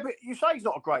 Well, yeah, but you say he's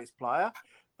not a greatest player,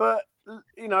 but, the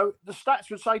stats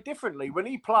would say differently. When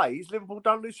he plays, Liverpool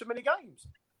don't lose so many games.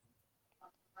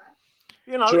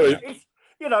 True.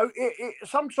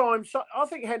 Sometimes I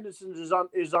think Henderson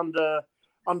is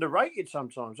underrated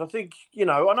sometimes. I think, I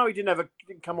know he didn't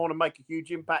come on and make a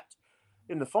huge impact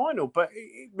in the final, but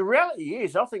the reality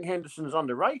is I think Henderson's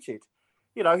underrated.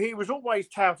 He was always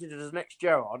touted as the next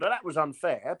Gerrard, and that was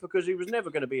unfair because he was never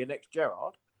going to be a next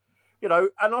Gerrard.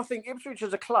 And I think Ipswich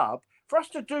as a club, for us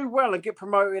to do well and get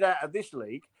promoted out of this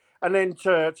league and then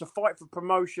to fight for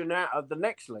promotion out of the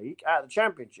next league, out of the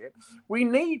Championship, we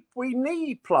need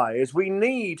players, we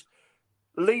need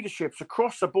leaderships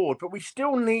across the board, but we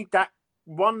still need that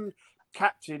one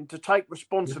captain to take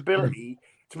responsibility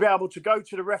to be able to go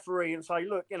to the referee and say,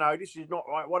 look, this is not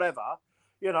right, whatever,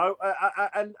 and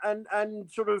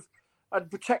sort of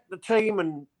protect the team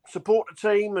and support the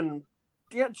team. And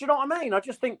do you know what I mean? I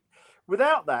just think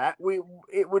without that, we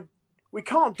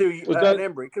can't do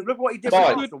Emery, because look what he did with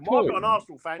Arsenal. I've got an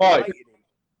Arsenal fan who hated him.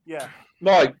 Yeah.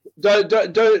 Mike,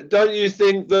 don't you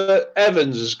think that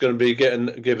Evans is going to be given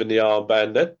the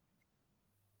armband then?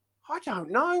 I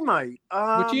don't know, mate.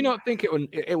 But do you not think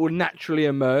it will naturally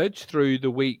emerge through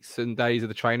the weeks and days of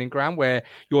the training ground, where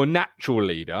your natural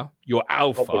leader, your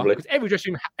alpha, because every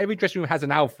dressing room has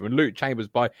an alpha, and Luke Chambers,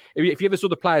 if you ever saw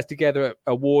the players together at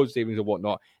awards evenings or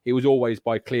whatnot, it was always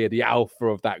by clear the alpha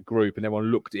of that group, and everyone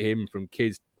looked at him from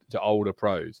kids to older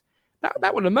pros.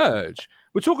 That will emerge.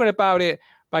 We're talking about it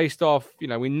based off,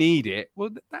 we need it. Well,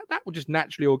 that will just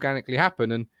naturally, organically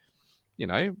happen, and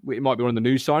it might be one of the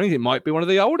new signings. It might be one of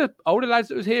the older lads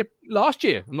that was here last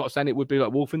year. I'm not saying it would be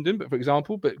like Wolfenden, but for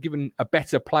example, given a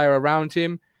better player around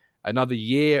him, another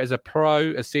year as a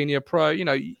senior pro, you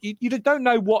don't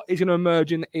know what is going to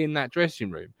emerge in that dressing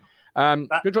room.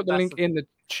 Drop the link in the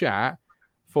chat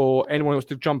for anyone who wants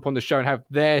to jump on the show and have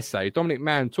their say. Dominic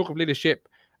Mann, talk of leadership.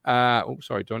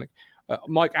 Dominic.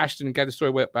 Mike Ashton gave the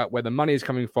story about where the money is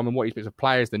coming from and what he expects of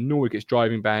players. Then Norwich gets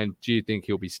driving ban. Do you think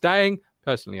he'll be staying?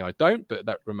 Personally, I don't, but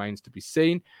that remains to be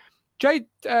seen.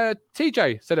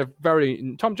 TJ said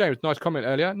Tom James, nice comment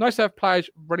earlier. Nice to have players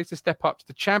ready to step up to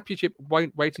the championship,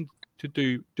 waiting to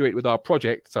do it with our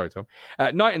project. Sorry, Tom.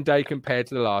 Night and day compared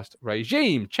to the last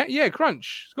regime.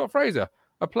 Crunch. Scott Fraser,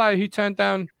 a player who turned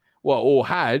down, or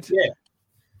had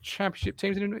championship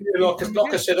teams.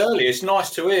 Like I said earlier, it's nice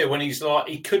to hear when he's like,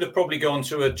 he could have probably gone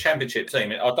to a championship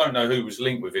team. I don't know who was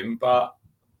linked with him, but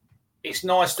it's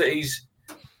nice that he's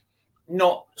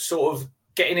not sort of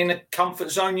getting in a comfort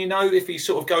zone, if he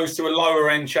sort of goes to a lower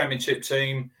end championship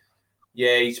team,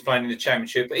 he's playing in the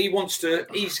championship, but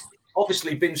he's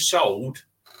obviously been sold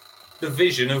the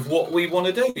vision of what we want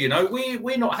to do.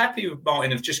 We're not happy with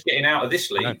Martin of just getting out of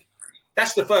this league. No.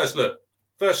 That's the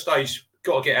first stage,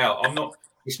 got to get out.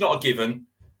 It's not a given.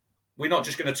 We're not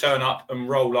just going to turn up and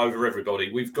roll over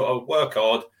everybody. We've got to work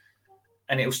hard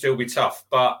and it'll still be tough.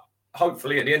 But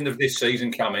hopefully at the end of this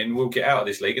season coming, we'll get out of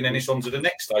this league and then it's on to the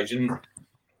next stage. And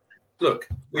look,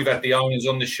 we've had the owners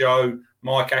on the show,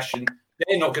 Mike Ashton.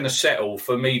 They're not going to settle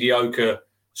for mediocre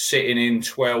sitting in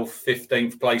 12th,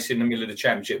 15th place in the middle of the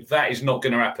championship. That is not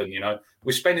going to happen,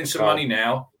 We're spending some money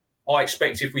now. I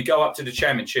expect if we go up to the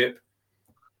championship,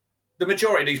 the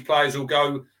majority of these players will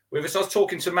go with us. I was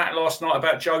talking to Matt last night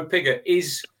about Joe Pigott.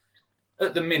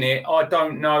 At the minute, I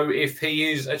don't know if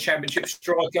he is a championship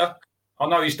striker. I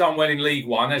know he's done well in League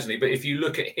One, hasn't he? But if you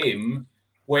look at him,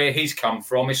 where he's come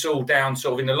from, it's all down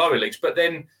sort of in the lower leagues. But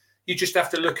then you just have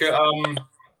to look at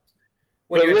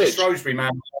when you had the Shrewsbury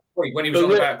man when he was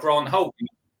on about Grant Holt.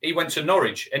 He went to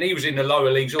Norwich and he was in the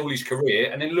lower leagues all his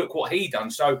career, and then look what he done.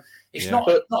 So it's not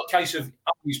a case of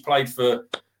he's played for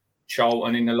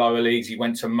Charlton in the lower leagues. He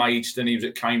went to Maidstone. He was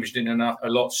at Cambridge, didn't a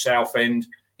lot. Southend.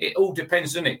 It all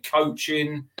depends, doesn't it?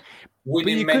 Coaching,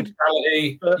 winning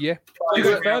mentality.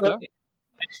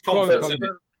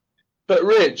 But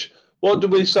Rich, what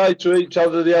did we say to each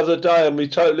other the other day? And we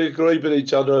totally agreed with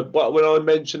each other. But when I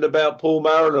mentioned about Paul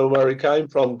Mariner, where he came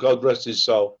from, God rest his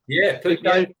soul.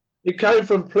 He came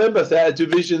from Plymouth out of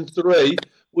Division 3.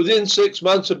 Within 6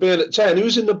 months of being at 10, he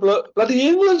was in the bloody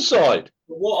England side.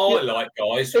 What I like,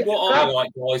 guys,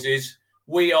 is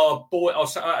we are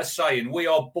we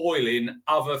are boiling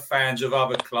other fans of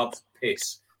other clubs'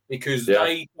 piss because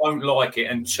they don't like it.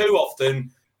 And too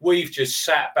often we've just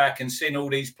sat back and seen all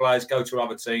these players go to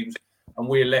other teams and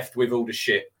we're left with all the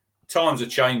shit. Times are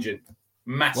changing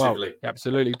massively. Well,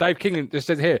 absolutely. Dave King just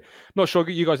says here, not sure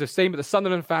you guys have seen, but the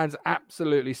Sunderland fans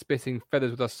absolutely spitting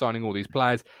feathers with us signing all these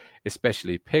players,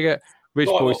 especially Pigott. Rich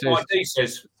Boy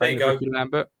says, there you go.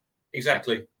 Lambert.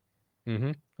 Exactly.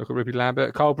 Mm-hmm. Look at Rippy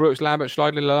Lambert, Carl Brooks, Lambert,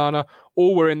 Schleidley, Lallana.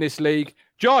 All were in this league.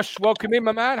 Josh, welcome in,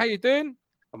 my man. How you doing?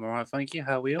 I'm all right, thank you.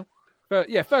 How are you?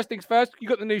 First things first. You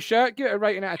got the new shirt. Give it a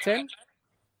rating out of 10.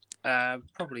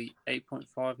 Probably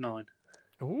 8.59.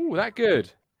 Oh, that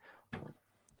good.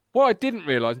 What I didn't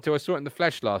realise until I saw it in the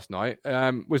flesh last night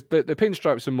was that the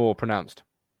pinstripes are more pronounced.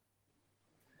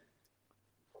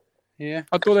 Yeah,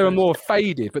 I thought they were more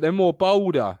faded, but they're more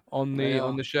bolder on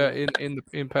the shirt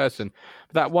in person.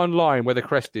 But that one line where the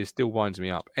crest is still winds me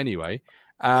up. Anyway,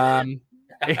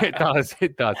 it does.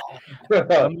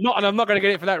 I'm not going to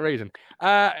get it for that reason,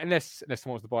 unless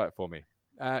someone wants to buy it for me.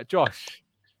 Josh,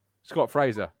 Scott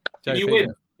Fraser, Can you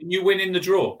win in the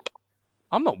draw?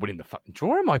 I'm not winning the fucking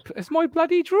draw, am I? It's my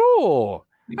bloody draw.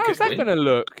 How's that going to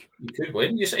look? You could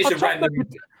win. It's a random.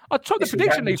 I took the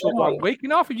prediction league for 1 week,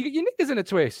 and after you get your knickers in a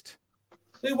twist.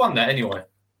 Who won that anyway?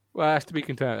 Well, that's to be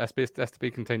continued. That's to be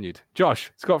continued.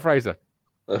 Josh, Scott Fraser.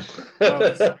 Well,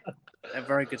 a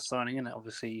very good signing, isn't it?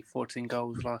 Obviously, 14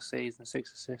 goals last season,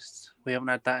 6 assists. We haven't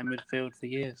had that in midfield for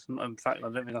years. In fact, I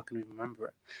don't think I can even remember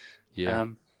it. Yeah.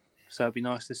 So it'd be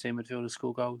nice to see midfielders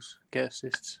score goals, get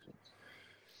assists.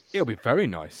 It'll be very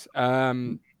nice.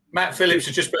 Matt Phillips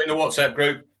has just put in the WhatsApp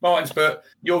group. Martin's put,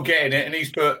 you're getting it. And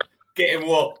he's put, getting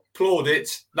what?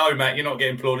 Plaudits? No, Matt, you're not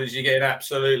getting plaudits. You're getting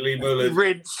absolutely mullered.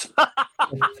 Rinse.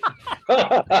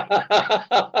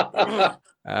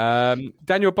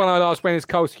 Daniel Bonard asked when is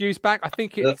Cole Hughes back. I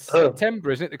think it's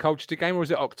September, isn't it? The Colchester game, or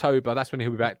is it October? That's when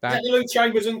he'll be back. Luke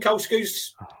Chambers and Cole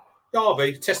Hughes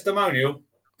derby testimonial.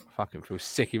 I fucking feel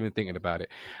sick even thinking about it.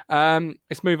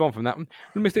 Let's move on from that one.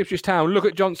 Mr. Ipswich Town. Look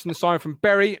at Johnson signed from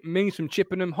Bury, Means from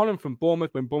Chippenham, Holland from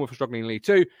Bournemouth when Bournemouth were struggling in League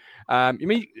Two. You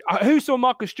mean who saw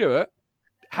Marcus Stewart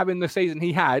having the season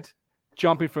he had,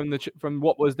 jumping from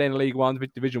what was then League One,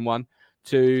 Division One,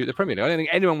 to the Premier League? I don't think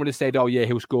anyone would have said, "Oh yeah,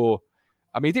 he'll score."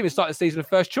 I mean, he didn't even start the season of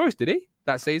first choice, did he?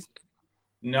 That season?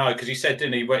 No, because he said,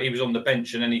 didn't he, he was on the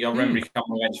bench and then I remember he came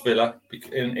against Villa.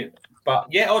 But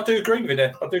yeah, I do agree with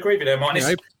you.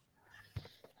 Martin.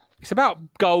 It's about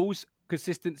goals,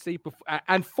 consistency,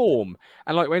 and form.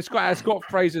 And like when Scott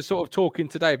Fraser sort of talking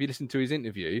today, if you listen to his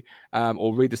interview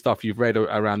or read the stuff you've read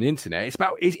around the internet, it's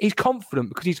about he's confident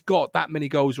because he's got that many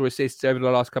goals or assists over the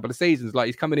last couple of seasons. Like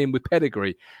he's coming in with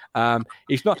pedigree.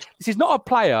 This is not a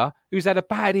player who's had a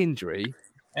bad injury.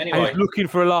 Anyway, and he's looking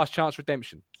for a last chance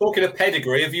redemption. Talking of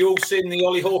pedigree, have you all seen the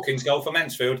Ollie Hawkins goal for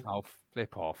Mansfield? Oh,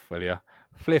 flip off, will you?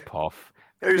 Flip off.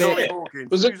 Who's Ollie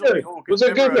Hawkins? Was it good? Was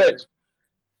it good, Rich?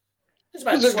 It's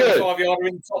about 25-yarder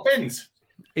in the top end.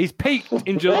 He's peaked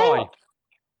in July.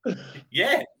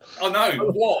 Yeah, I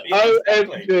know. What?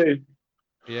 OMG.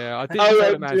 Yeah, I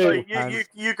didn't imagine.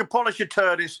 You can polish a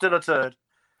turd, it's still a turd.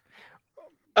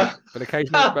 But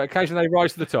occasionally they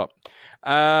rise to the top.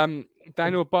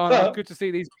 Daniel Barnard, good to see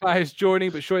these players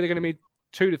joining, but surely they're going to need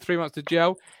 2 to 3 months to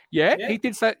gel. Yeah, he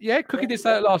did say. Yeah, Cookie did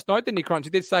say it last night, didn't he? Crunch. He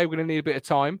did say we're going to need a bit of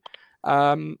time.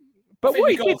 But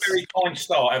we've got a very kind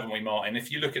start, haven't we, Martin?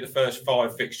 If you look at the first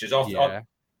 5 fixtures, look, I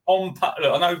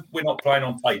know we're not playing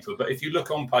on paper, but if you look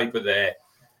on paper,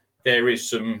 there is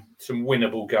some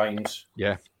winnable games.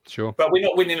 Yeah, sure. But we're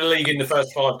not winning the league in the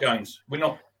first 5 games. We're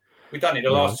not. We've done it the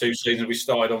last 2 seasons. We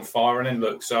started on fire, and then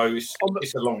look. So it's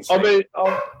a long season.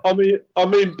 I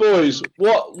mean, boys,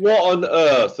 what on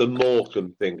earth are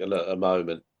Morecambe thinking at the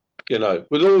moment? You know,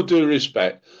 with all due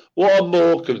respect, what are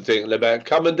Morecambe thinking about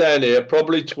coming down here?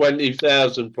 Probably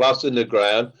 20,000 plus in the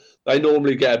ground. They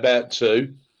normally get about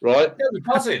 2, right? They'll be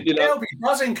buzzing. They'll be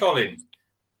buzzing, Colin.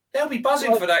 They'll be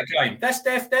buzzing for that game. That's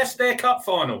their cup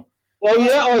final. Well,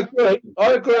 yeah,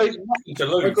 I agree. Nothing to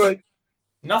lose.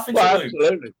 Nothing to lose.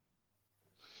 Absolutely.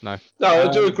 No, I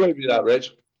do agree with that,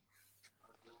 Rich.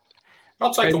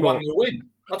 I'll take a 1-0 win.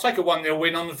 I'll take a 1-0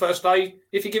 win on the first day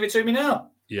if you give it to me now.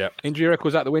 Yeah, injury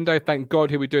records out the window. Thank God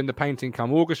he'll be doing the painting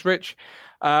come August, Rich.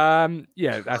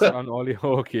 Yeah, that's on Ollie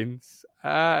Hawkins.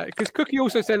 Because Cookie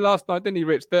also said last night, didn't he,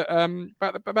 Rich, that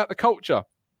about the culture.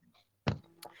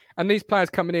 And these players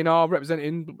coming in are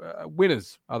representing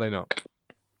winners, are they not?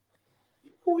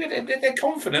 Well, they're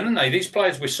confident, aren't they? These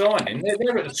players we're signing,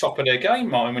 they're at the top of their game,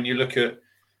 Martin, when you look at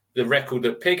the record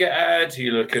that Piggott had,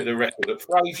 you look at the record that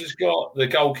Fraser's got, the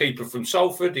goalkeeper from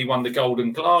Salford, he won the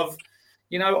Golden Glove.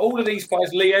 You know, all of these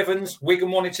players, Lee Evans,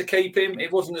 Wigan wanted to keep him.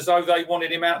 It wasn't as though they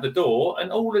wanted him out the door. And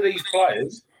all of these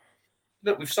players,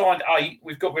 look, we've signed 8,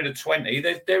 we've got rid of 20.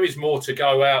 There is more to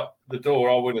go out the door,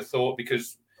 I would have thought,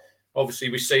 because obviously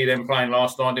we see them playing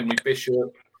last night, didn't we?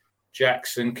 Bishop,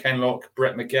 Jackson, Kenlock,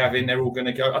 Brett McGavin, they're all going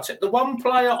to go. I'll tell you, the one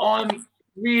player I'm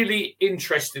really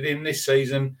interested in this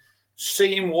season,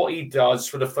 seeing what he does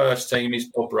for the first team, is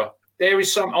Dobra. There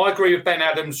is some. I agree with Ben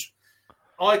Adams.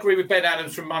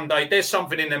 From Monday. There's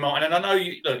something in there, Martin. And I know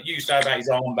you say about his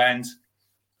armbands.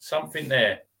 Something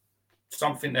there,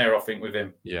 I think, with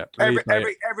him. Yeah.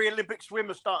 Every Olympic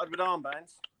swimmer started with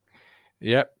armbands.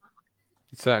 Yep.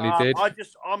 He certainly did.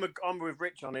 I'm with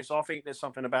Rich on this. I think there's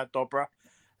something about Dobra.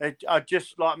 I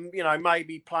just like,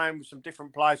 maybe playing with some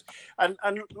different players. And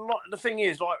the thing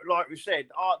is, like we said,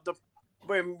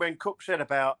 when Cook said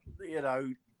about,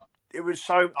 it was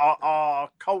so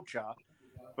our culture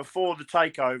before the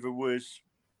takeover was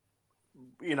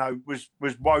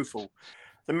woeful.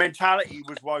 The mentality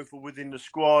was woeful within the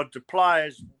squad. The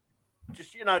players,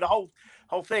 just the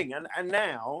whole thing. And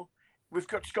now we've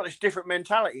got this different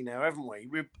mentality now, haven't we?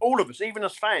 We've all of us, even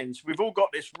as fans, we've all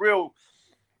got this real,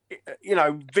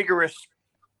 vigorous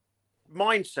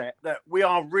mindset that we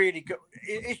are really good.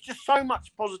 It's just so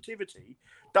much positivity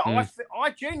that I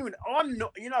genuinely, I'm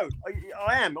not,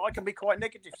 I am. I can be quite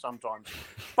negative sometimes,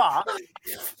 but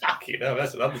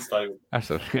that's an understatement.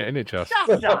 That's isn't it, just?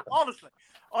 Honestly,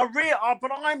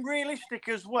 but I'm realistic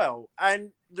as well,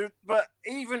 but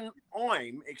even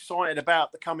I'm excited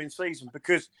about the coming season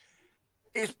because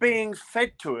it's being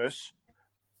fed to us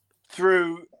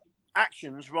through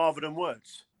actions rather than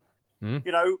words.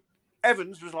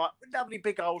 Evans was like, lovely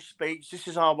big old speech. This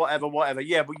is our whatever.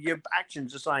 Yeah, but your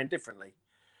actions are saying differently.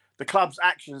 The club's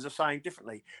actions are saying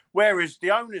differently. Whereas the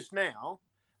owners now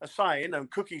are saying, and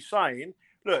Cookie's saying,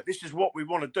 look, this is what we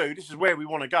want to do. This is where we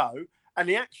want to go. And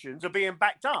the actions are being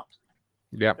backed up.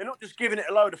 Yeah. They're not just giving it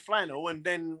a load of flannel and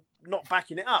then not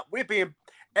backing it up.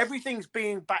 Everything's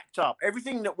being backed up.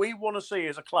 Everything that we want to see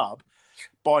as a club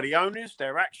by the owners,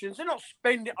 their actions. They're not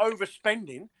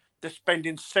overspending. They're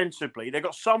spending sensibly. They've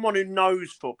got someone who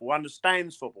knows football,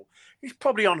 understands football. He's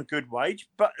probably on a good wage,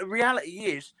 but the reality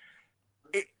is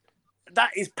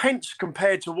that is pence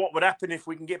compared to what would happen if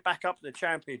we can get back up to the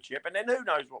Championship, and then who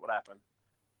knows what would happen.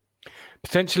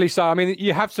 Potentially so. I mean,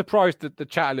 you have surprised the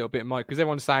chat a little bit, Mike, because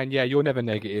everyone's saying, yeah, you're never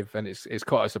negative, and it's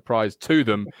quite a surprise to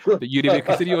them that you'd even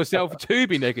consider yourself to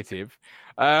be negative.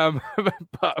 But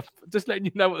just letting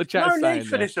you know what the chat's saying. No need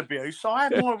for this abuse. I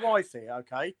have my wife here,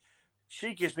 okay?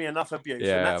 She gives me enough abuse,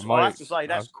 and that's what I have to say.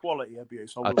 That's quality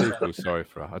abuse. I do feel sorry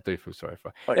for her.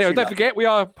 Anyway, don't forget, we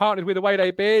are partnered with Away Day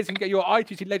Beers. You can get your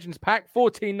ITC Legends pack,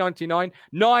 $14.99,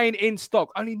 9 in stock.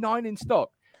 Only 9 in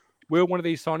stock. Will one of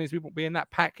these signings will be in that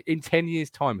pack in 10 years'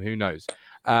 time? Who knows?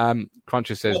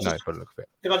 Cruncher says no, but look at it.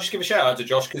 Can I just give a shout out to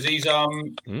Josh? Because he's, I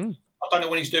don't know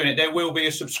when he's doing it. There will be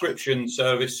a subscription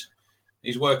service.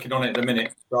 He's working on it at the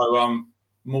minute. So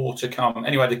more to come.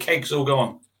 Anyway, the keg's all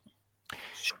gone.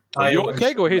 Your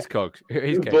keg or his keg?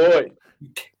 His Good keg.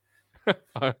 boy.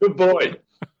 Good boy.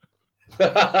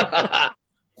 That's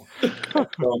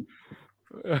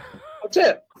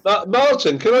it.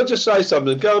 Martin, can I just say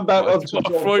something? Going back on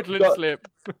to Freudian slip.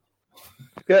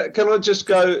 Can I just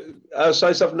go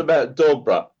say something about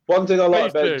Dobra? One thing I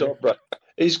like about Dobra,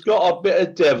 he's got a bit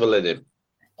of devil in him.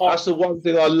 That's the one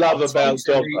thing I love about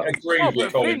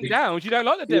Dobra. Flint Downs, you don't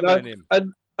like the devil in him.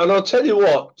 And I'll tell you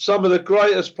what, some of the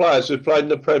greatest players who played in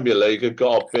the Premier League have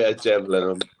got a bit of devil in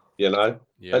them, you know?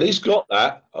 Yeah. And he's got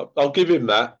that. I'll give him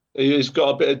that. He's got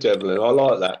a bit of devil in him. I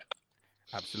like that.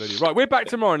 Absolutely. Right, we're back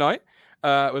tomorrow night.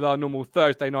 With our normal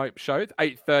Thursday night show at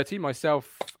 8:30. Myself,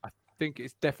 I think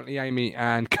it's definitely Amy,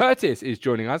 and Curtis is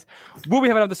joining us. Will we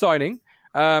have another signing?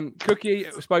 Cookie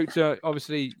spoke to,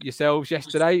 obviously, yourselves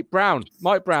yesterday.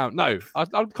 Mike Brown. No,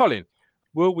 I'm Colin.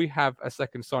 Will we have a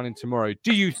second signing tomorrow?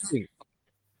 Do you think?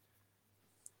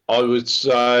 I would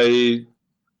say,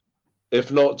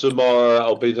 if not tomorrow,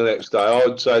 it'll be the next day. I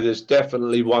would say there's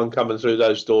definitely one coming through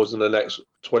those doors in the next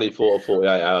 24 or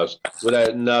 48 hours,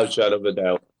 without no shadow of a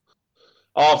doubt.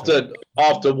 After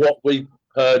what we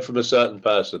heard from a certain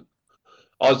person,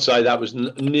 I'd say that was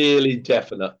nearly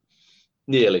definite.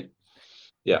 Nearly.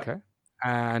 Yeah. Okay.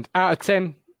 And out of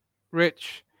 10,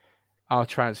 Rich, our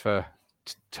transfer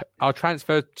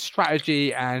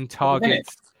strategy and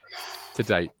targets to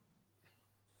date.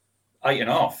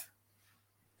 8.5.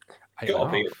 Got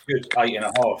to be a good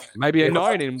 8.5. Maybe a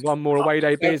 9 in one more away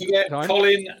day biz.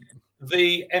 Colin,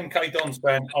 the MK Dons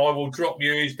fan, I will drop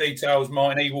you his details,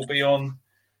 Martin. He will be on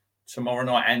tomorrow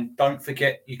night. And don't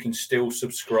forget, you can still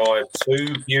subscribe.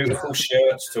 2 beautiful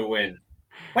shirts to win.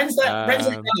 When's that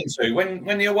coming to?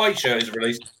 When the away shirt is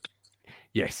released?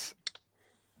 Yes.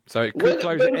 So it could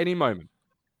close at any moment.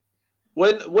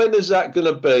 When is that going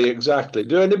to be exactly?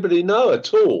 Do anybody know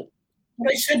at all? Well,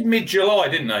 they said mid-July,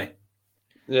 didn't they?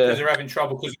 Yeah. Because they're having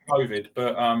trouble because of COVID.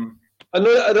 But and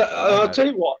I'll tell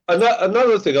you what.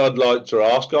 Another thing I'd like to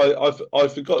ask. I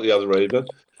forgot the other evening.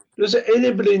 Does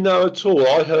anybody know at all?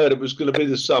 I heard it was going to be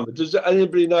the summer. Does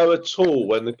anybody know at all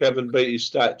when the Kevin Beattie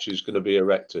statue is going to be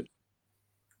erected?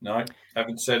 No,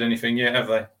 haven't said anything yet, have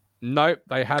they? No,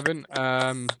 they haven't.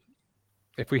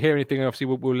 If we hear anything, obviously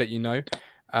we'll let you know.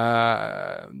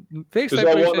 Because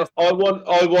I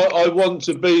want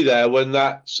to be there when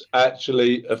that's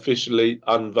actually officially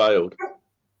unveiled.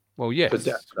 Well, yes,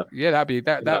 yeah,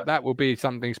 that will be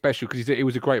something special because he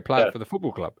was a great player for the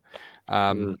football club.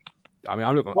 I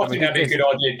think that'd be a good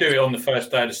idea. Do it on the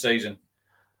first day of the season.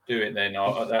 Do it then.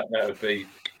 That would be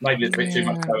maybe a bit too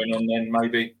much going on then.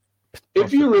 Maybe.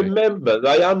 If you remember,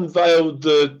 they unveiled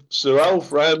the Sir Alf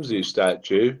Ramsey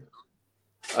statue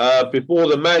before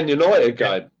the Man United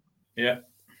game. Yeah.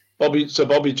 Sir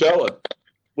Bobby Charlton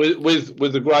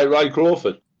with the great Ray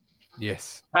Crawford.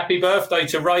 Yes. Happy birthday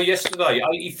to Ray yesterday,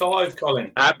 85,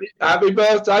 Colin. Happy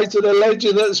birthday to the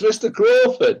legend that's Mr.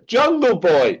 Crawford. Jungle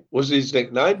Boy was his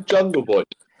nickname, Jungle Boy.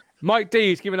 Mike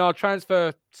D is giving our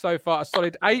transfer so far a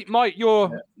solid 8. Mike,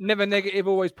 you're never negative,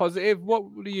 always positive. What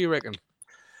do you reckon?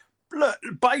 Look,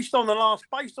 based on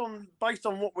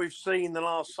what we've seen the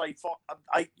last, say,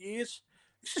 8 years,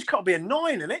 this has got to be a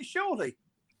 9, isn't it? Surely.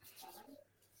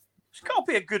 It's got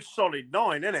to be a good solid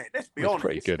 9, isn't it? Let's be honest. It's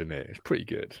pretty good, isn't it? It's pretty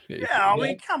good. I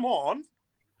mean, come on.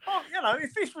 Oh,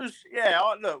 if this was,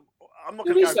 look, I'm not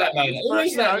going to go. Who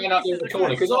is that man up in the corner?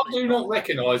 Because I do not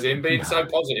recognise him being so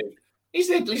positive. He's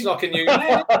like a new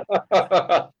man.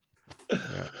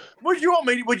 Would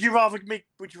you rather me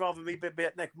be a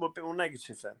bit more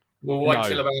negative then? We'll wait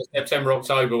till about September,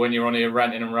 October when you're on here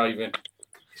ranting and raving.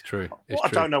 It's true. I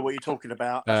don't know what you're talking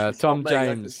about. Tom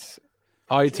James,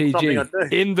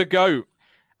 ITG in the goat.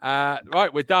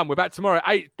 Right, we're done. We're back tomorrow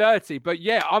at 8:30. But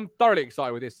yeah, I'm thoroughly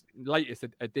excited with this latest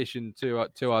addition to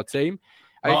our team.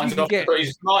 Mine's off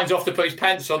to put his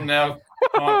pants on now.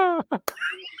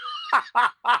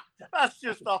 That's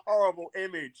just a horrible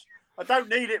image. I don't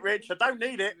need it, Rich. I don't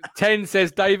need it. 10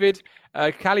 says David.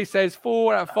 Callie says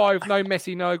 4 out of 5. No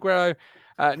Messi, no Aguero,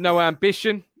 no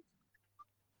ambition.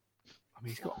 I mean,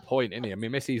 he's got a point, isn't he? I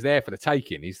mean, Messi's there for the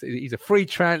taking. He's a free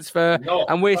transfer,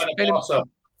 and we're spending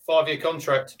 5-year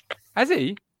contract. Has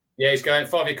he? Yeah, he's going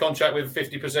 5-year contract with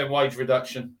 50% wage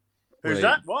reduction. Who's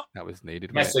that? What? That was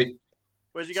needed. Messi.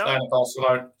 Where's he going?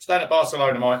 Staying at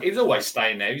Barcelona, Mike. He was always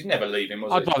staying there. He's never leaving,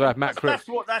 was he? I'd rather have Matt Crooks.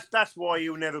 That's why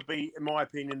he'll never be, in my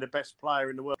opinion, the best player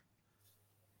in the world.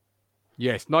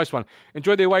 Yes, nice one.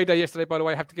 Enjoyed the away day yesterday, by the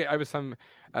way. Have to get over some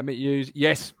meat use.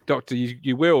 Yes, Doctor,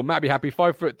 you will. Matt be happy.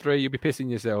 5'3", you'll be pissing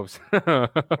yourselves. When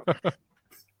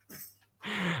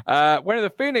are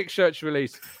the Phoenix shirts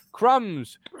released?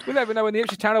 Crumbs. We'll never know when the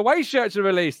Ipswich Town away shirts are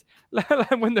released.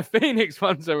 When the Phoenix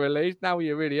ones are released. Now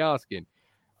you're really asking.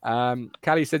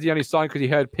 Callie says he only signed because he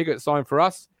heard Pigott sign for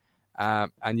us.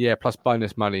 And yeah, plus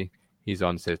bonus money he's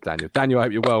on, says Daniel. Daniel, I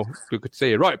hope you're well. Good to see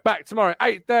you. Right, back tomorrow,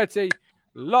 8:30,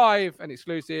 live and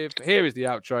exclusive. Here is the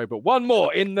outro, but one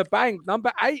more in the bank.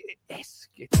 Number 8. Yes.